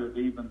I could have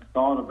even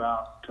thought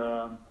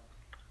about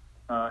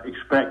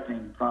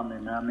expecting from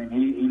him. I mean,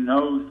 he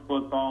knows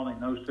football. He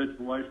knows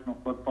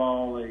situational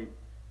football.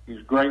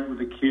 He's great with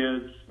the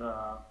kids.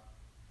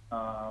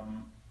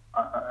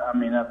 I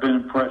mean, I've been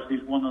impressed.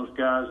 He's one of those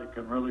guys that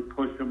can really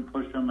push them,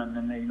 and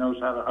then he knows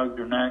how to hug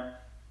their neck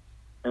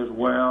as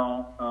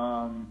well.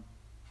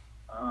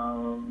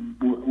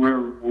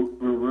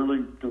 We're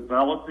really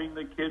developing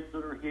the kids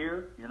that are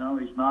here.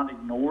 He's not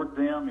ignored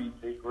them.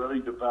 He's really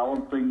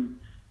developing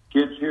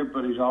kids here,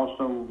 but he's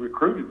also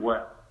recruited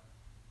well.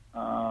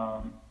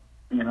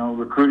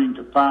 Recruiting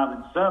to 5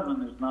 and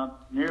 7 is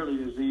not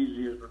nearly as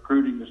easy as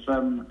recruiting to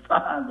 7 and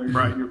 5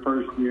 right. Your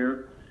first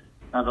year.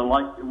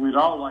 We'd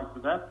all like for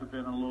that to have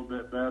been a little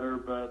bit better,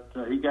 but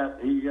he got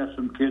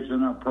some kids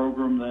in our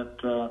program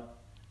that are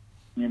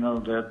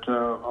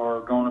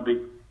going to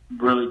be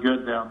really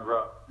good down the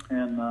road.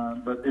 And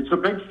but it's a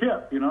big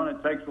ship, and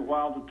it takes a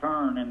while to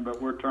turn, but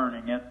we're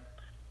turning it.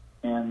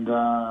 And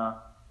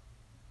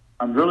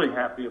I'm really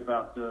happy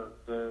about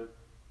the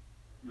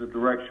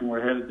direction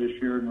we're headed this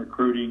year in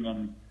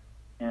recruiting,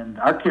 and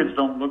our kids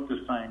don't look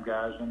the same,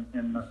 guys,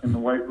 in the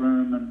weight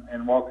room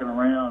and walking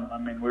around. I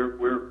mean,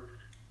 we're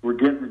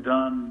getting it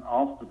done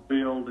off the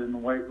field, in the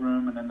weight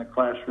room, and in the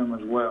classroom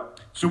as well.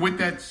 So with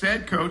that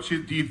said, Coach, do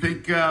you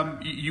think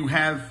you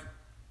have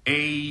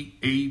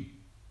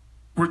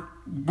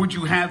would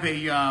you have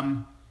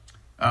a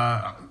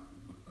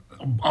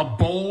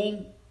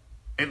bowl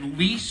at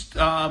least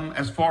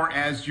as far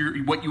as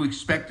what you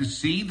expect to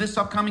see this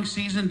upcoming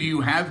season? Do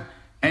you have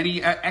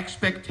any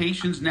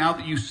expectations now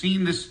that you've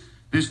seen this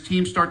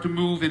team start to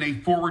move in a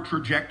forward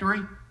trajectory?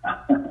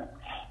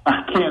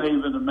 I can't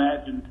even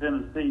imagine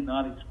Tennessee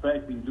not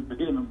expecting to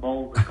be in a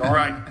bowl regardless.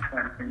 Right.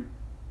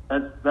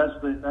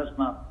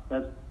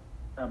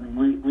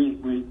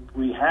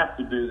 We have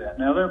to do that.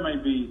 Now, there may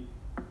be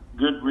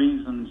good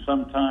reasons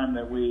sometime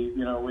that we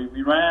ran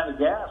out of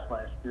gas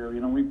last year.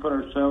 We put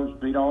ourselves,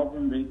 beat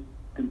Auburn, beat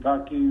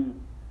Kentucky,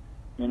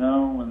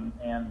 and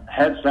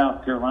had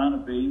South Carolina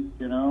beat,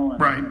 and,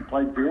 right. And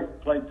played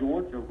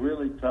Georgia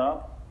really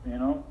tough,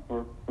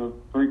 for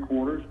 3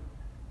 quarters.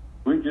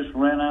 We just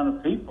ran out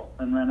of people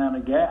and ran out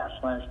of gas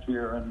last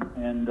year,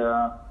 and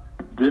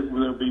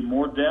there'll be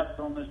more depth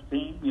on this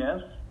team,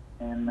 yes,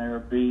 and there'll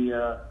be,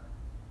 I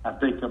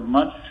think, a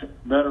much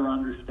better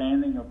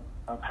understanding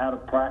of how to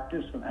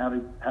practice and how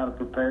to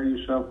prepare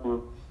yourself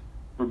for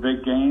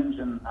big games.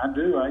 And I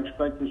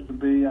expect us to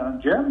be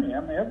Jeremy.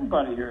 I mean,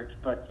 everybody here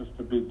expects us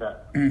to be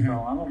better. Mm-hmm. So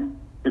I don't.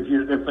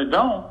 If they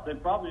don't, they're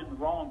probably in the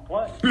wrong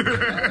place.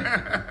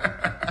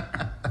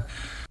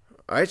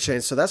 All right,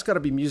 Shane. So that's got to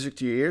be music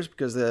to your ears,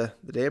 because the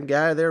damn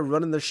guy there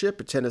running the ship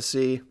at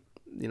Tennessee,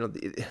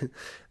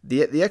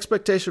 the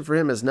expectation for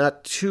him is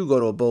not to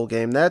go to a bowl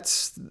game.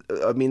 That's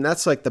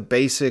like the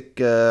basic.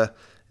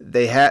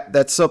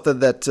 That's something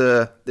that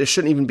there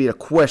shouldn't even be a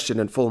question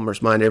in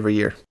Fulmer's mind every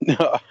year.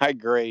 No, I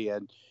agree,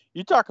 and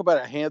You talk about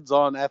a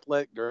hands-on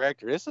athletic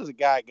director. This is a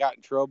guy that got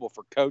in trouble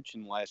for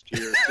coaching last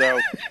year. So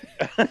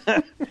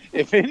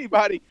if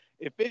anybody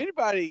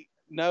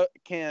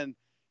can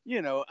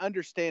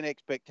understand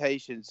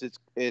expectations,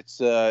 it's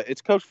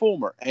Coach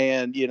Fulmer.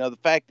 And the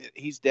fact that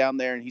he's down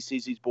there and he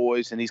sees these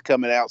boys and he's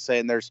coming out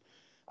saying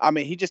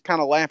he just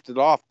kind of laughed it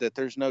off that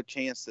there's no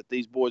chance that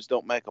these boys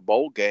don't make a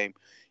bowl game.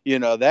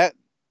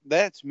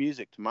 That's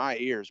music to my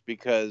ears,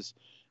 because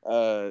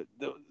it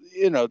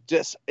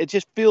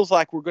just feels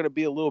like we're going to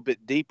be a little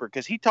bit deeper,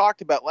 because he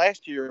talked about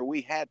last year we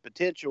had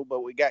potential,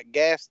 but we got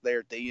gassed there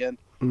at the end.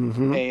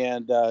 Mm-hmm.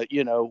 And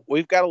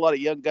we've got a lot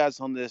of young guys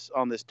on this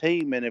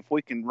team, and if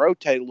we can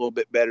rotate a little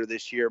bit better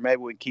this year,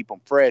 maybe we can keep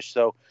them fresh.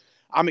 So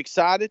I'm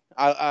excited.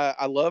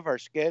 I love our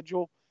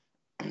schedule.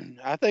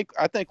 I think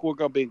we're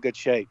going to be in good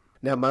shape.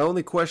 Now, my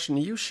only question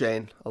to you,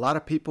 Shane, a lot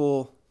of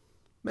people,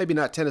 maybe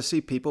not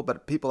Tennessee people,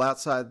 but people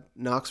outside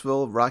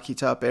Knoxville, Rocky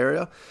Top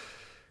area,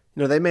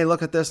 they may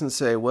look at this and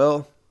say,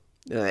 well,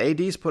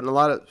 AD's putting a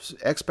lot of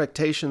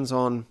expectations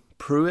on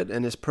Pruitt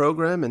and his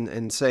program,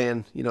 and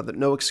saying, that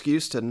no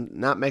excuse to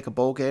not make a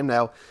bowl game.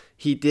 Now,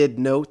 he did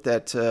note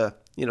that,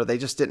 they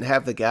just didn't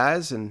have the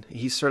guys, and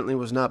he certainly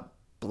was not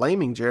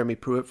blaming Jeremy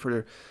Pruitt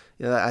for,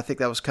 I think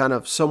that was kind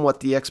of somewhat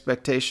the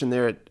expectation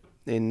there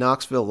in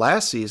Knoxville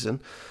last season.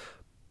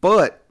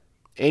 But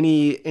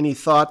any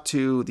thought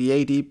to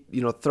the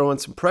AD, throwing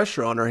some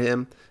pressure on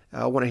him?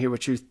 I want to hear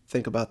what you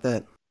think about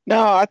that.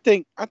 No, I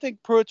think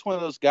Pruitt's one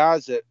of those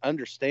guys that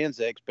understands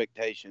the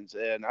expectations,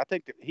 and I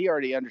think that he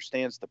already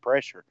understands the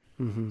pressure.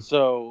 Mm-hmm.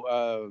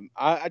 So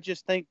I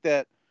just think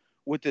that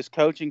with this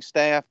coaching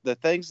staff,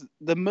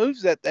 the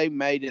moves that they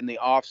made in the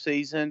off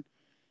season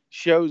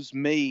shows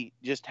me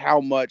just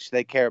how much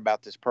they care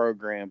about this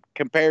program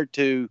compared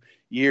to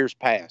years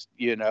past.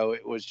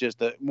 It was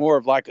just more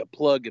of like a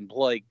plug and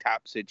play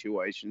type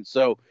situation.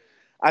 So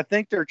I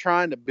think they're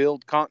trying to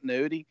build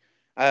continuity.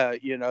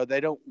 They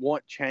don't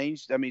want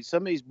change. I mean,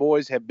 some of these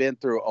boys have been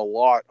through a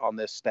lot on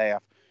this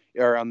staff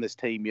or on this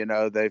team.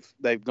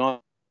 They've gone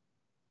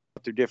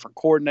through different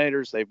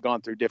coordinators. They've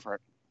gone through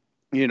different,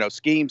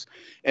 schemes.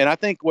 And I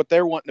think what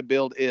they're wanting to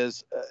build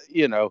is,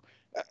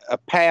 a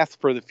path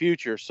for the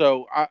future.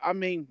 So,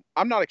 I'm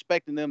not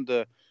expecting them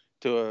to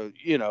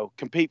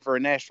compete for a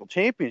national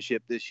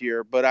championship this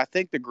year, but I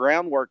think the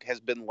groundwork has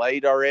been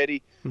laid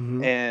already.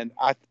 Mm-hmm. And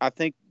I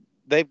think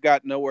they've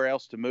got nowhere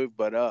else to move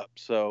but up.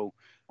 So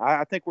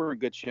I think we're in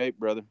good shape,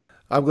 brother.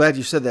 I'm glad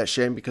you said that,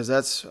 Shane, because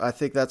I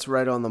think that's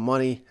right on the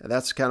money.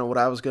 That's kind of what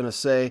I was going to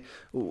say.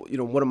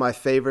 One of my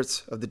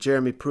favorites of the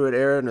Jeremy Pruitt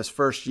era in his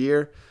first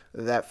year,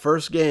 that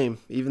first game,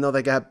 even though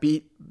they got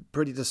beat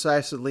pretty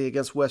decisively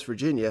against West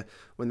Virginia,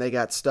 when they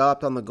got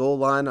stopped on the goal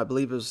line, I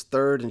believe it was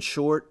 3rd and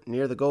short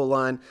near the goal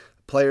line.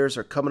 Players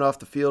are coming off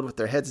the field with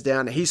their heads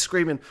down, and he's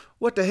screaming,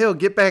 "What the hell?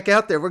 Get back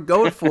out there! We're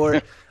going for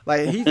it!"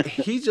 Like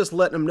he's just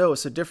letting them know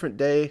it's a different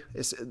day.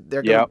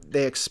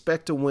 They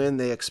expect to win,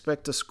 they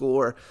expect to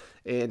score,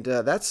 and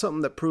that's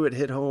something that Pruitt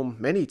hit home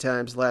many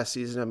times last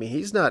season. I mean,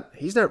 he's not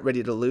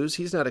ready to lose.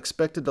 He's not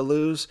expected to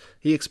lose.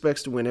 He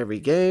expects to win every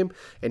game,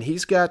 and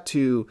he's got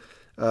to.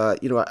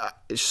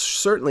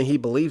 Certainly he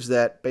believes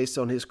that based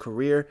on his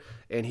career,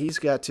 and he's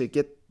got to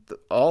get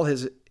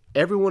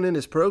everyone in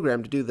his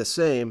program to do the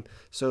same.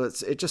 So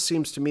it just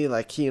seems to me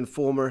like he and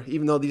Fulmer,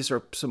 even though these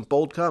are some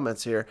bold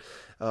comments here,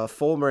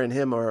 Fulmer and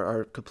him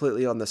are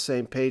completely on the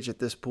same page at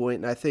this point.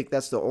 And I think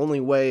that's the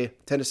only way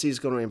Tennessee's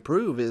going to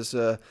improve is,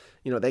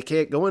 they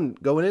can't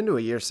going into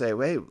a year say,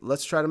 hey,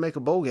 let's try to make a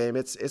bowl game.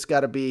 It's got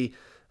to be,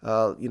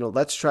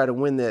 let's try to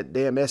win that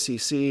damn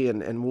SEC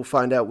and we'll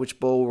find out which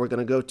bowl we're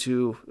going to go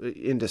to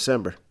in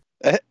December.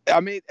 And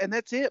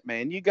that's it,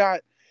 man. You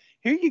got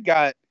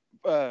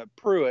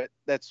Pruitt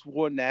that's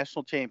won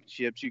national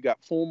championships. You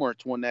got Fulmer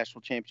that's won national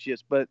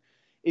championships. But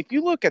if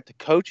you look at the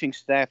coaching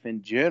staff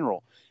in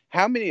general,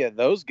 how many of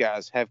those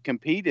guys have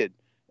competed,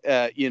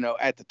 at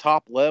the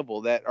top level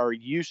that are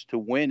used to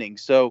winning?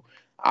 So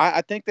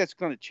I think that's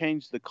going to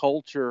change the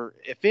culture,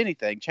 if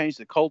anything, change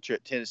the culture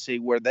at Tennessee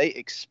where they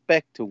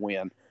expect to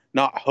win,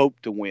 not hope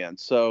to win.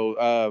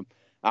 So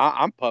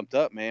I'm pumped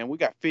up, man. We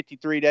got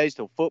 53 days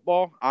till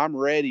football. I'm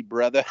ready,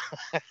 brother.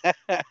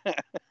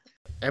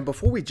 And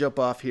before we jump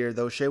off here,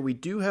 though, Shay, we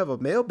do have a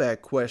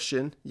mailbag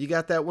question. You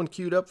got that one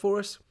queued up for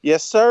us?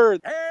 Yes, sir.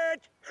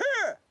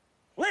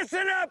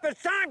 Listen up.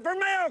 It's time for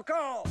mail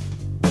call.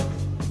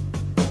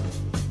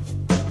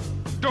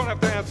 Don't have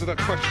to answer that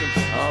question.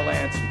 I'll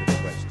answer the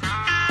question.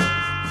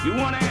 You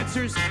want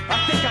answers? I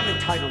think I'm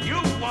entitled. You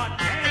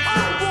want answers?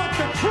 I want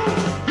the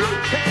truth. You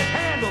can't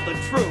handle the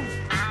truth.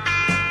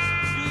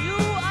 Do you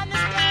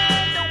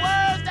understand the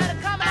words that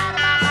are coming out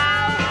of my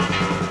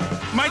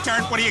mouth? My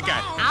turn. What do you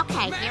got?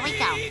 Okay, here we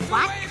go.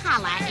 What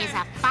color is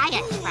a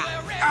fire truck?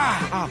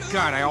 Oh,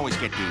 God, I always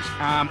get these.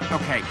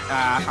 Okay,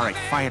 all right,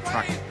 fire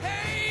truck.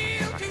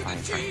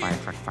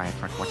 Fire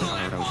truck. What color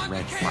are those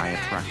red fire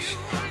trucks?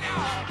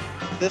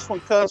 This one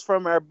comes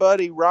from our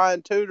buddy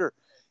Ryan Tudor.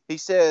 He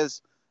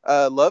says,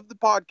 love the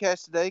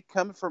podcast today.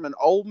 Coming from an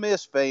Ole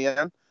Miss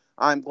fan,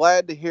 I'm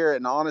glad to hear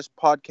an honest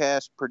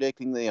podcast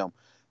predicting them.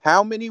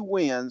 How many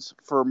wins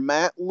for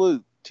Matt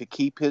Luke to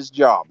keep his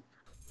job?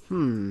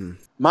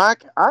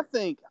 Mike, I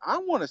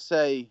want to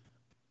say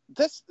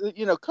that's,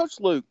 Coach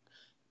Luke,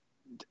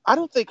 I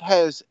don't think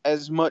has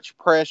as much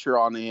pressure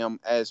on him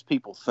as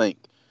people think.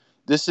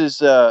 This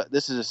is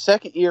a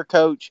second-year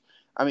coach.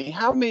 I mean,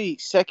 how many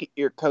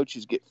second-year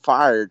coaches get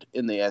fired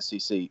in the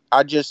SEC?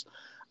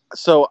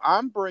 So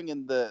I'm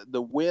bringing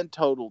the win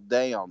total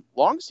down.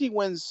 Long as he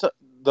wins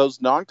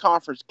those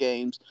non-conference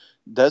games,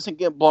 doesn't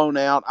get blown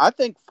out, I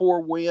think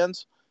 4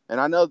 wins. And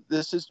I know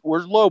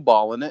we're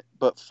lowballing it,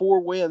 but 4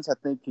 wins, I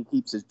think he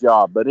keeps his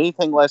job. But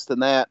anything less than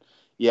that,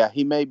 yeah,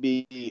 he may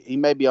be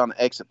on an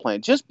exit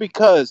plan just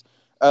because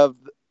of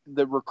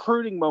the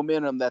recruiting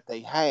momentum that they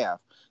have.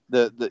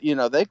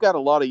 They've got a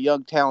lot of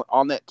young talent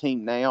on that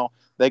team now.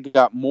 They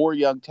got more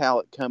young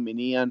talent coming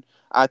in.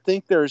 I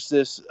think there's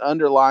this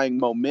underlying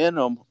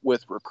momentum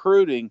with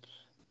recruiting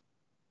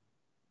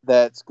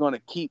that's going to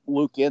keep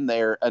Luke in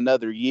there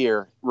another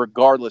year,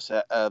 regardless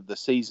of the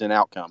season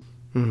outcome.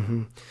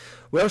 Mm-hmm.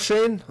 Well,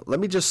 Shane, let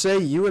me just say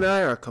you and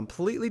I are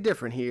completely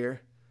different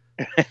here.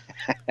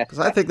 Because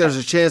I think there's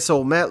a chance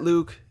old Matt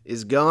Luke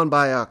is gone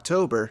by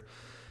October.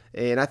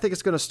 And I think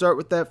it's going to start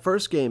with that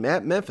first game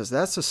at Memphis.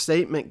 That's a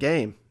statement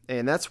game.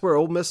 And that's where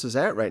Ole Miss is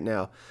at right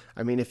now.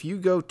 I mean, if you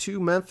go to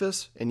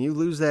Memphis and you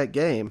lose that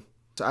game,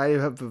 I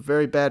have a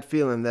very bad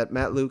feeling that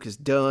Matt Luke is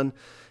done.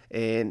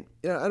 And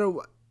I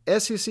know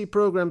SEC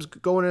programs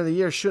going into the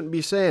year shouldn't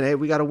be saying, hey,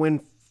 we got to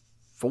win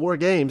 4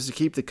 games to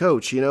keep the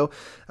coach.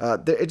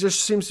 It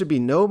just seems to be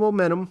no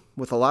momentum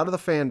with a lot of the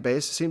fan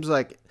base. It seems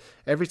like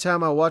every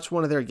time I watch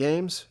one of their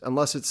games,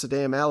 unless it's the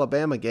damn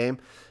Alabama game,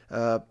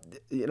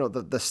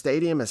 the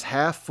stadium is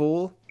half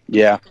full.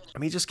 Yeah. I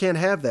mean, you just can't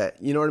have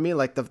that. You know what I mean?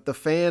 Like the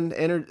fan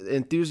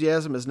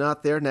enthusiasm is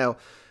not there. Now,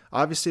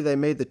 obviously, they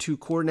made the 2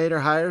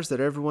 coordinator hires that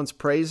everyone's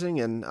praising,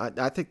 and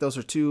I think those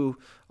are 2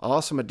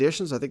 awesome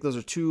additions. I think those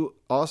are 2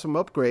 awesome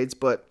upgrades,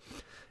 but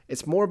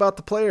it's more about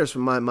the players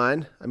from my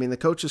mind. I mean, the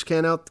coaches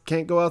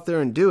can't go out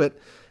there and do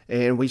it,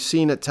 and we've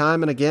seen it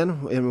time and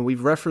again, and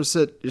we've referenced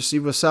it. You see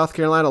with South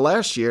Carolina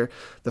last year,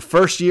 the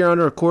first year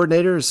under a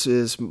coordinator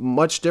is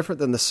much different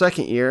than the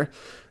second year,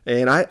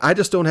 and I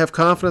just don't have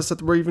confidence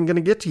that we're even going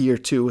to get to year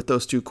 2 with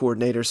those 2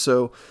 coordinators.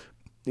 So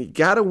you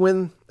got to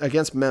win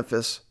against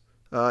Memphis.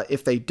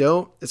 If they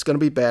don't, it's going to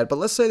be bad. But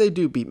let's say they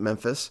do beat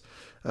Memphis.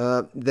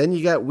 Then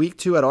you got week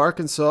 2 at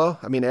Arkansas.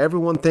 I mean,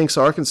 everyone thinks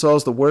Arkansas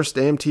is the worst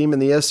damn team in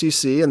the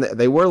SEC, and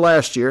they were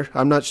last year.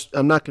 I'm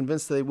not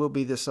convinced they will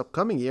be this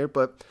upcoming year.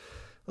 But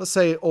let's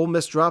say Ole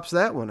Miss drops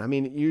that one. I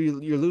mean,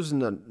 you're losing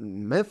to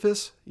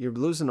Memphis. You're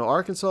losing to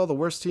Arkansas, the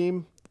worst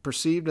team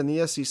perceived in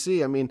the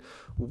SEC. I mean,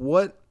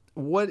 what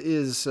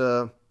is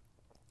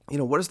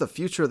what is the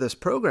future of this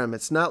program?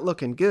 It's not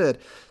looking good.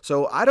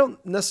 So I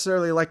don't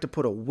necessarily like to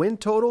put a win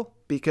total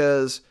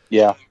because,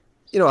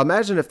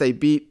 imagine if they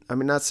beat,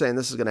 I'm not saying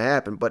this is going to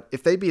happen, but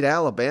if they beat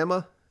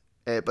Alabama,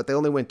 but they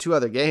only win 2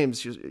 other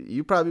games,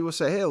 you probably will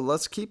say, hey,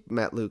 let's keep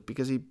Matt Luke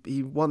because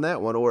he won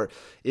that one. Or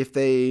if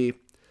they've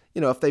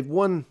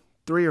won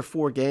 3 or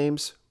 4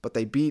 games, but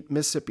they beat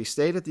Mississippi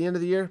State at the end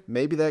of the year,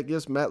 maybe that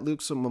gives Matt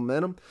Luke some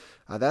momentum.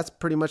 That's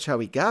pretty much how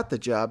he got the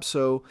job.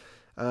 So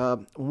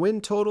win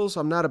totals,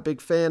 I'm not a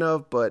big fan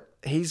of, but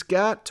he's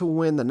got to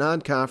win the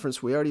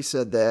non-conference. We already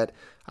said that.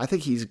 I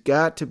think he's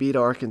got to beat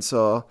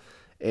Arkansas,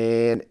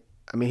 and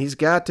he's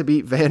got to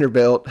beat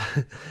Vanderbilt.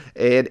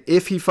 And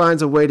if he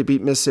finds a way to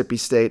beat Mississippi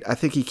State, I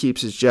think he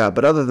keeps his job.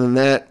 But other than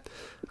that,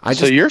 I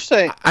just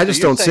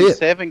don't see it.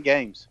 7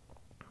 games.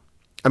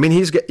 I mean,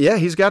 he's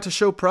got to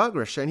show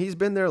progress, and he's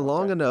been there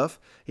long enough.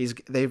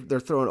 They're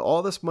throwing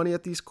all this money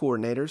at these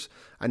coordinators.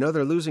 I know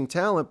they're losing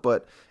talent,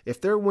 but if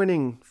they're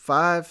winning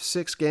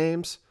 5-6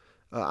 games,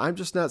 I'm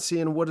just not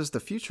seeing what is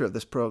the future of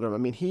this program. I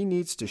mean, he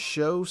needs to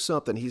show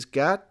something. He's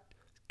got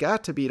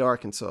to beat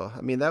Arkansas.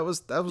 I mean, that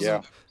was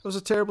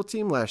a terrible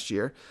team last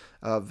year.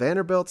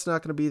 Vanderbilt's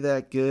not going to be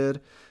that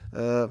good.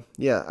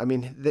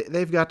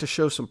 They've got to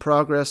show some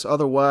progress.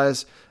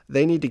 Otherwise,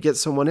 they need to get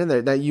someone in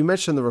there. Now, you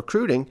mentioned the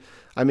recruiting.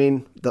 I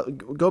mean,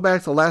 go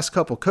back to the last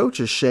couple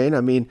coaches, Shane. I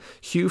mean,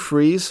 Hugh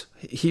Freeze,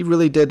 he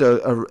really did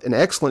an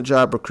excellent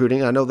job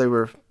recruiting. I know they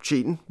were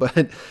cheating,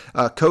 but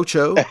Coach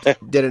O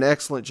did an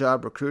excellent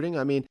job recruiting.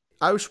 I mean,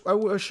 I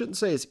shouldn't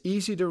say it's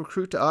easy to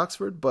recruit to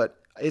Oxford, but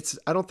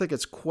I don't think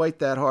it's quite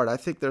that hard. I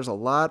think there's a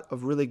lot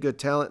of really good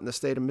talent in the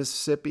state of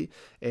Mississippi,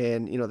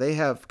 and they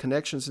have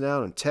connections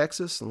now in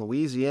Texas and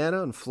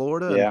Louisiana and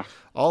Florida and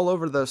all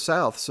over the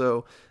South.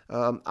 So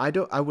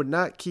I would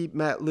not keep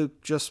Matt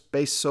Luke just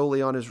based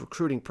solely on his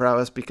recruiting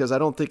prowess because I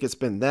don't think it's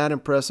been that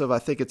impressive. I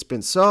think it's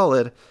been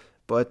solid,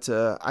 but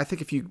I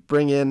think if you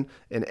bring in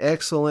an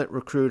excellent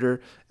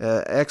recruiter,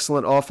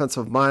 excellent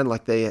offensive mind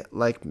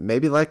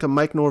maybe like a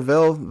Mike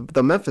Norvell,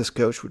 the Memphis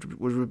coach, which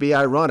would be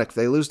ironic if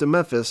they lose to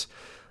Memphis.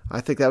 I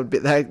think that would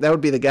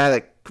be the guy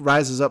that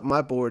rises up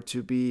my board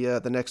to be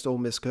the next Ole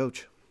Miss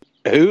coach.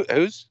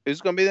 Who's going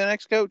to be the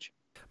next coach?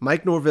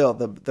 Mike Norvell,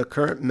 the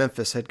current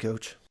Memphis head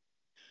coach.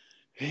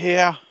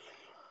 Yeah,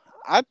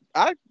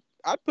 I'd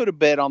put a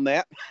bet on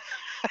that.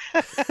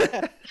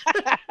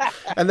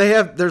 And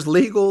there's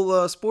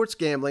legal sports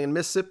gambling in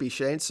Mississippi,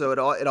 Shane. So it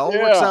all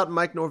works out in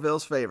Mike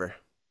Norvell's favor.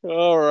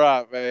 All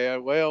right,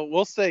 man. Well,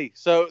 we'll see.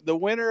 So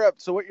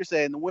what you're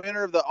saying, the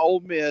winner of the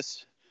Ole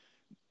Miss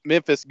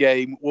Memphis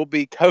game will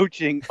be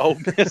coaching Ole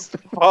Miss the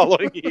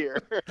following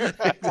year.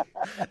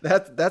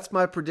 That's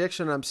my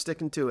prediction. I'm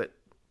sticking to it.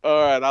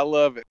 All right, I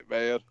love it,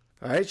 man.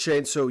 All right,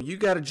 Shane. So you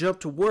got to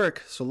jump to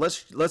work. So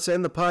let's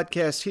end the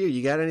podcast here.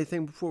 You got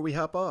anything before we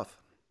hop off?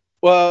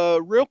 Well,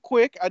 real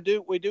quick,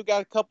 we do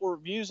got a couple of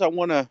reviews. I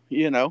want to,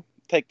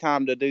 take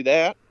time to do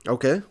that.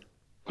 Okay.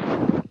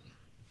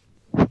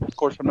 Of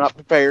course, I'm not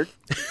prepared.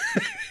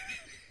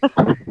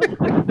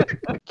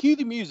 Cue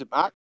the music,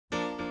 Mike.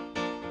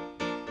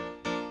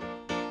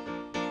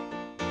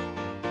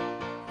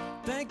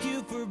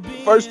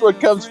 First one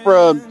comes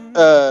from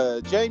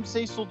James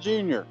Cecil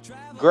Jr.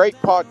 Great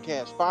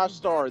podcast,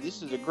 5-star.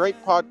 This is a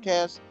great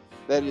podcast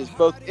that is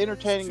both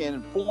entertaining and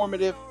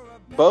informative.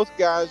 Both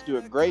guys do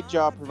a great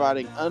job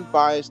providing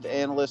unbiased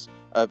analysts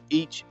of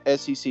each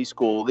SEC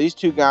school. These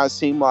two guys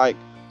seem like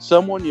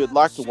someone you'd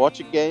like to watch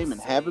a game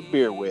and have a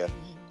beer with.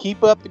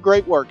 Keep up the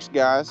great works,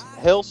 guys.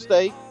 Hell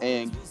State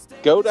and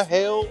go to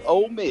hell,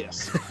 Ole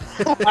Miss.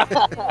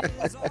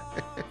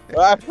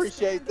 Well, I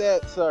appreciate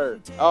that, sir.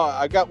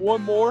 I got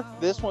one more.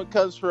 This one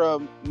comes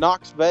from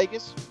Knox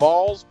Vegas.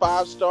 Balls,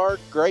 5-star.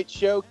 Great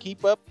show.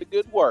 Keep up the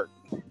good work.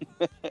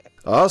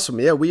 Awesome.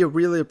 Yeah, we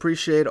really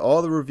appreciate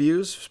all the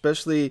reviews,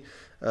 especially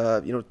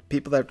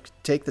people that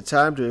take the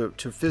time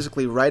to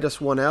physically write us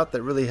one out.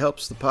 That really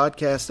helps the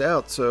podcast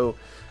out. So,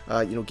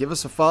 give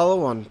us a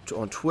follow on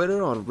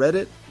Twitter, on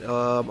Reddit,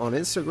 on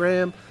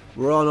Instagram.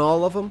 We're on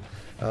all of them.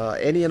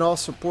 Any and all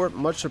support,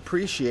 much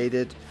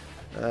appreciated.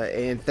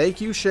 And thank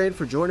you, Shane,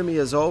 for joining me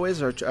as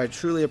always. I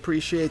truly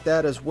appreciate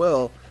that as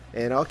well.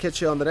 And I'll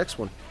catch you on the next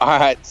one. All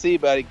right. See you,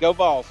 buddy. Go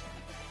Vols.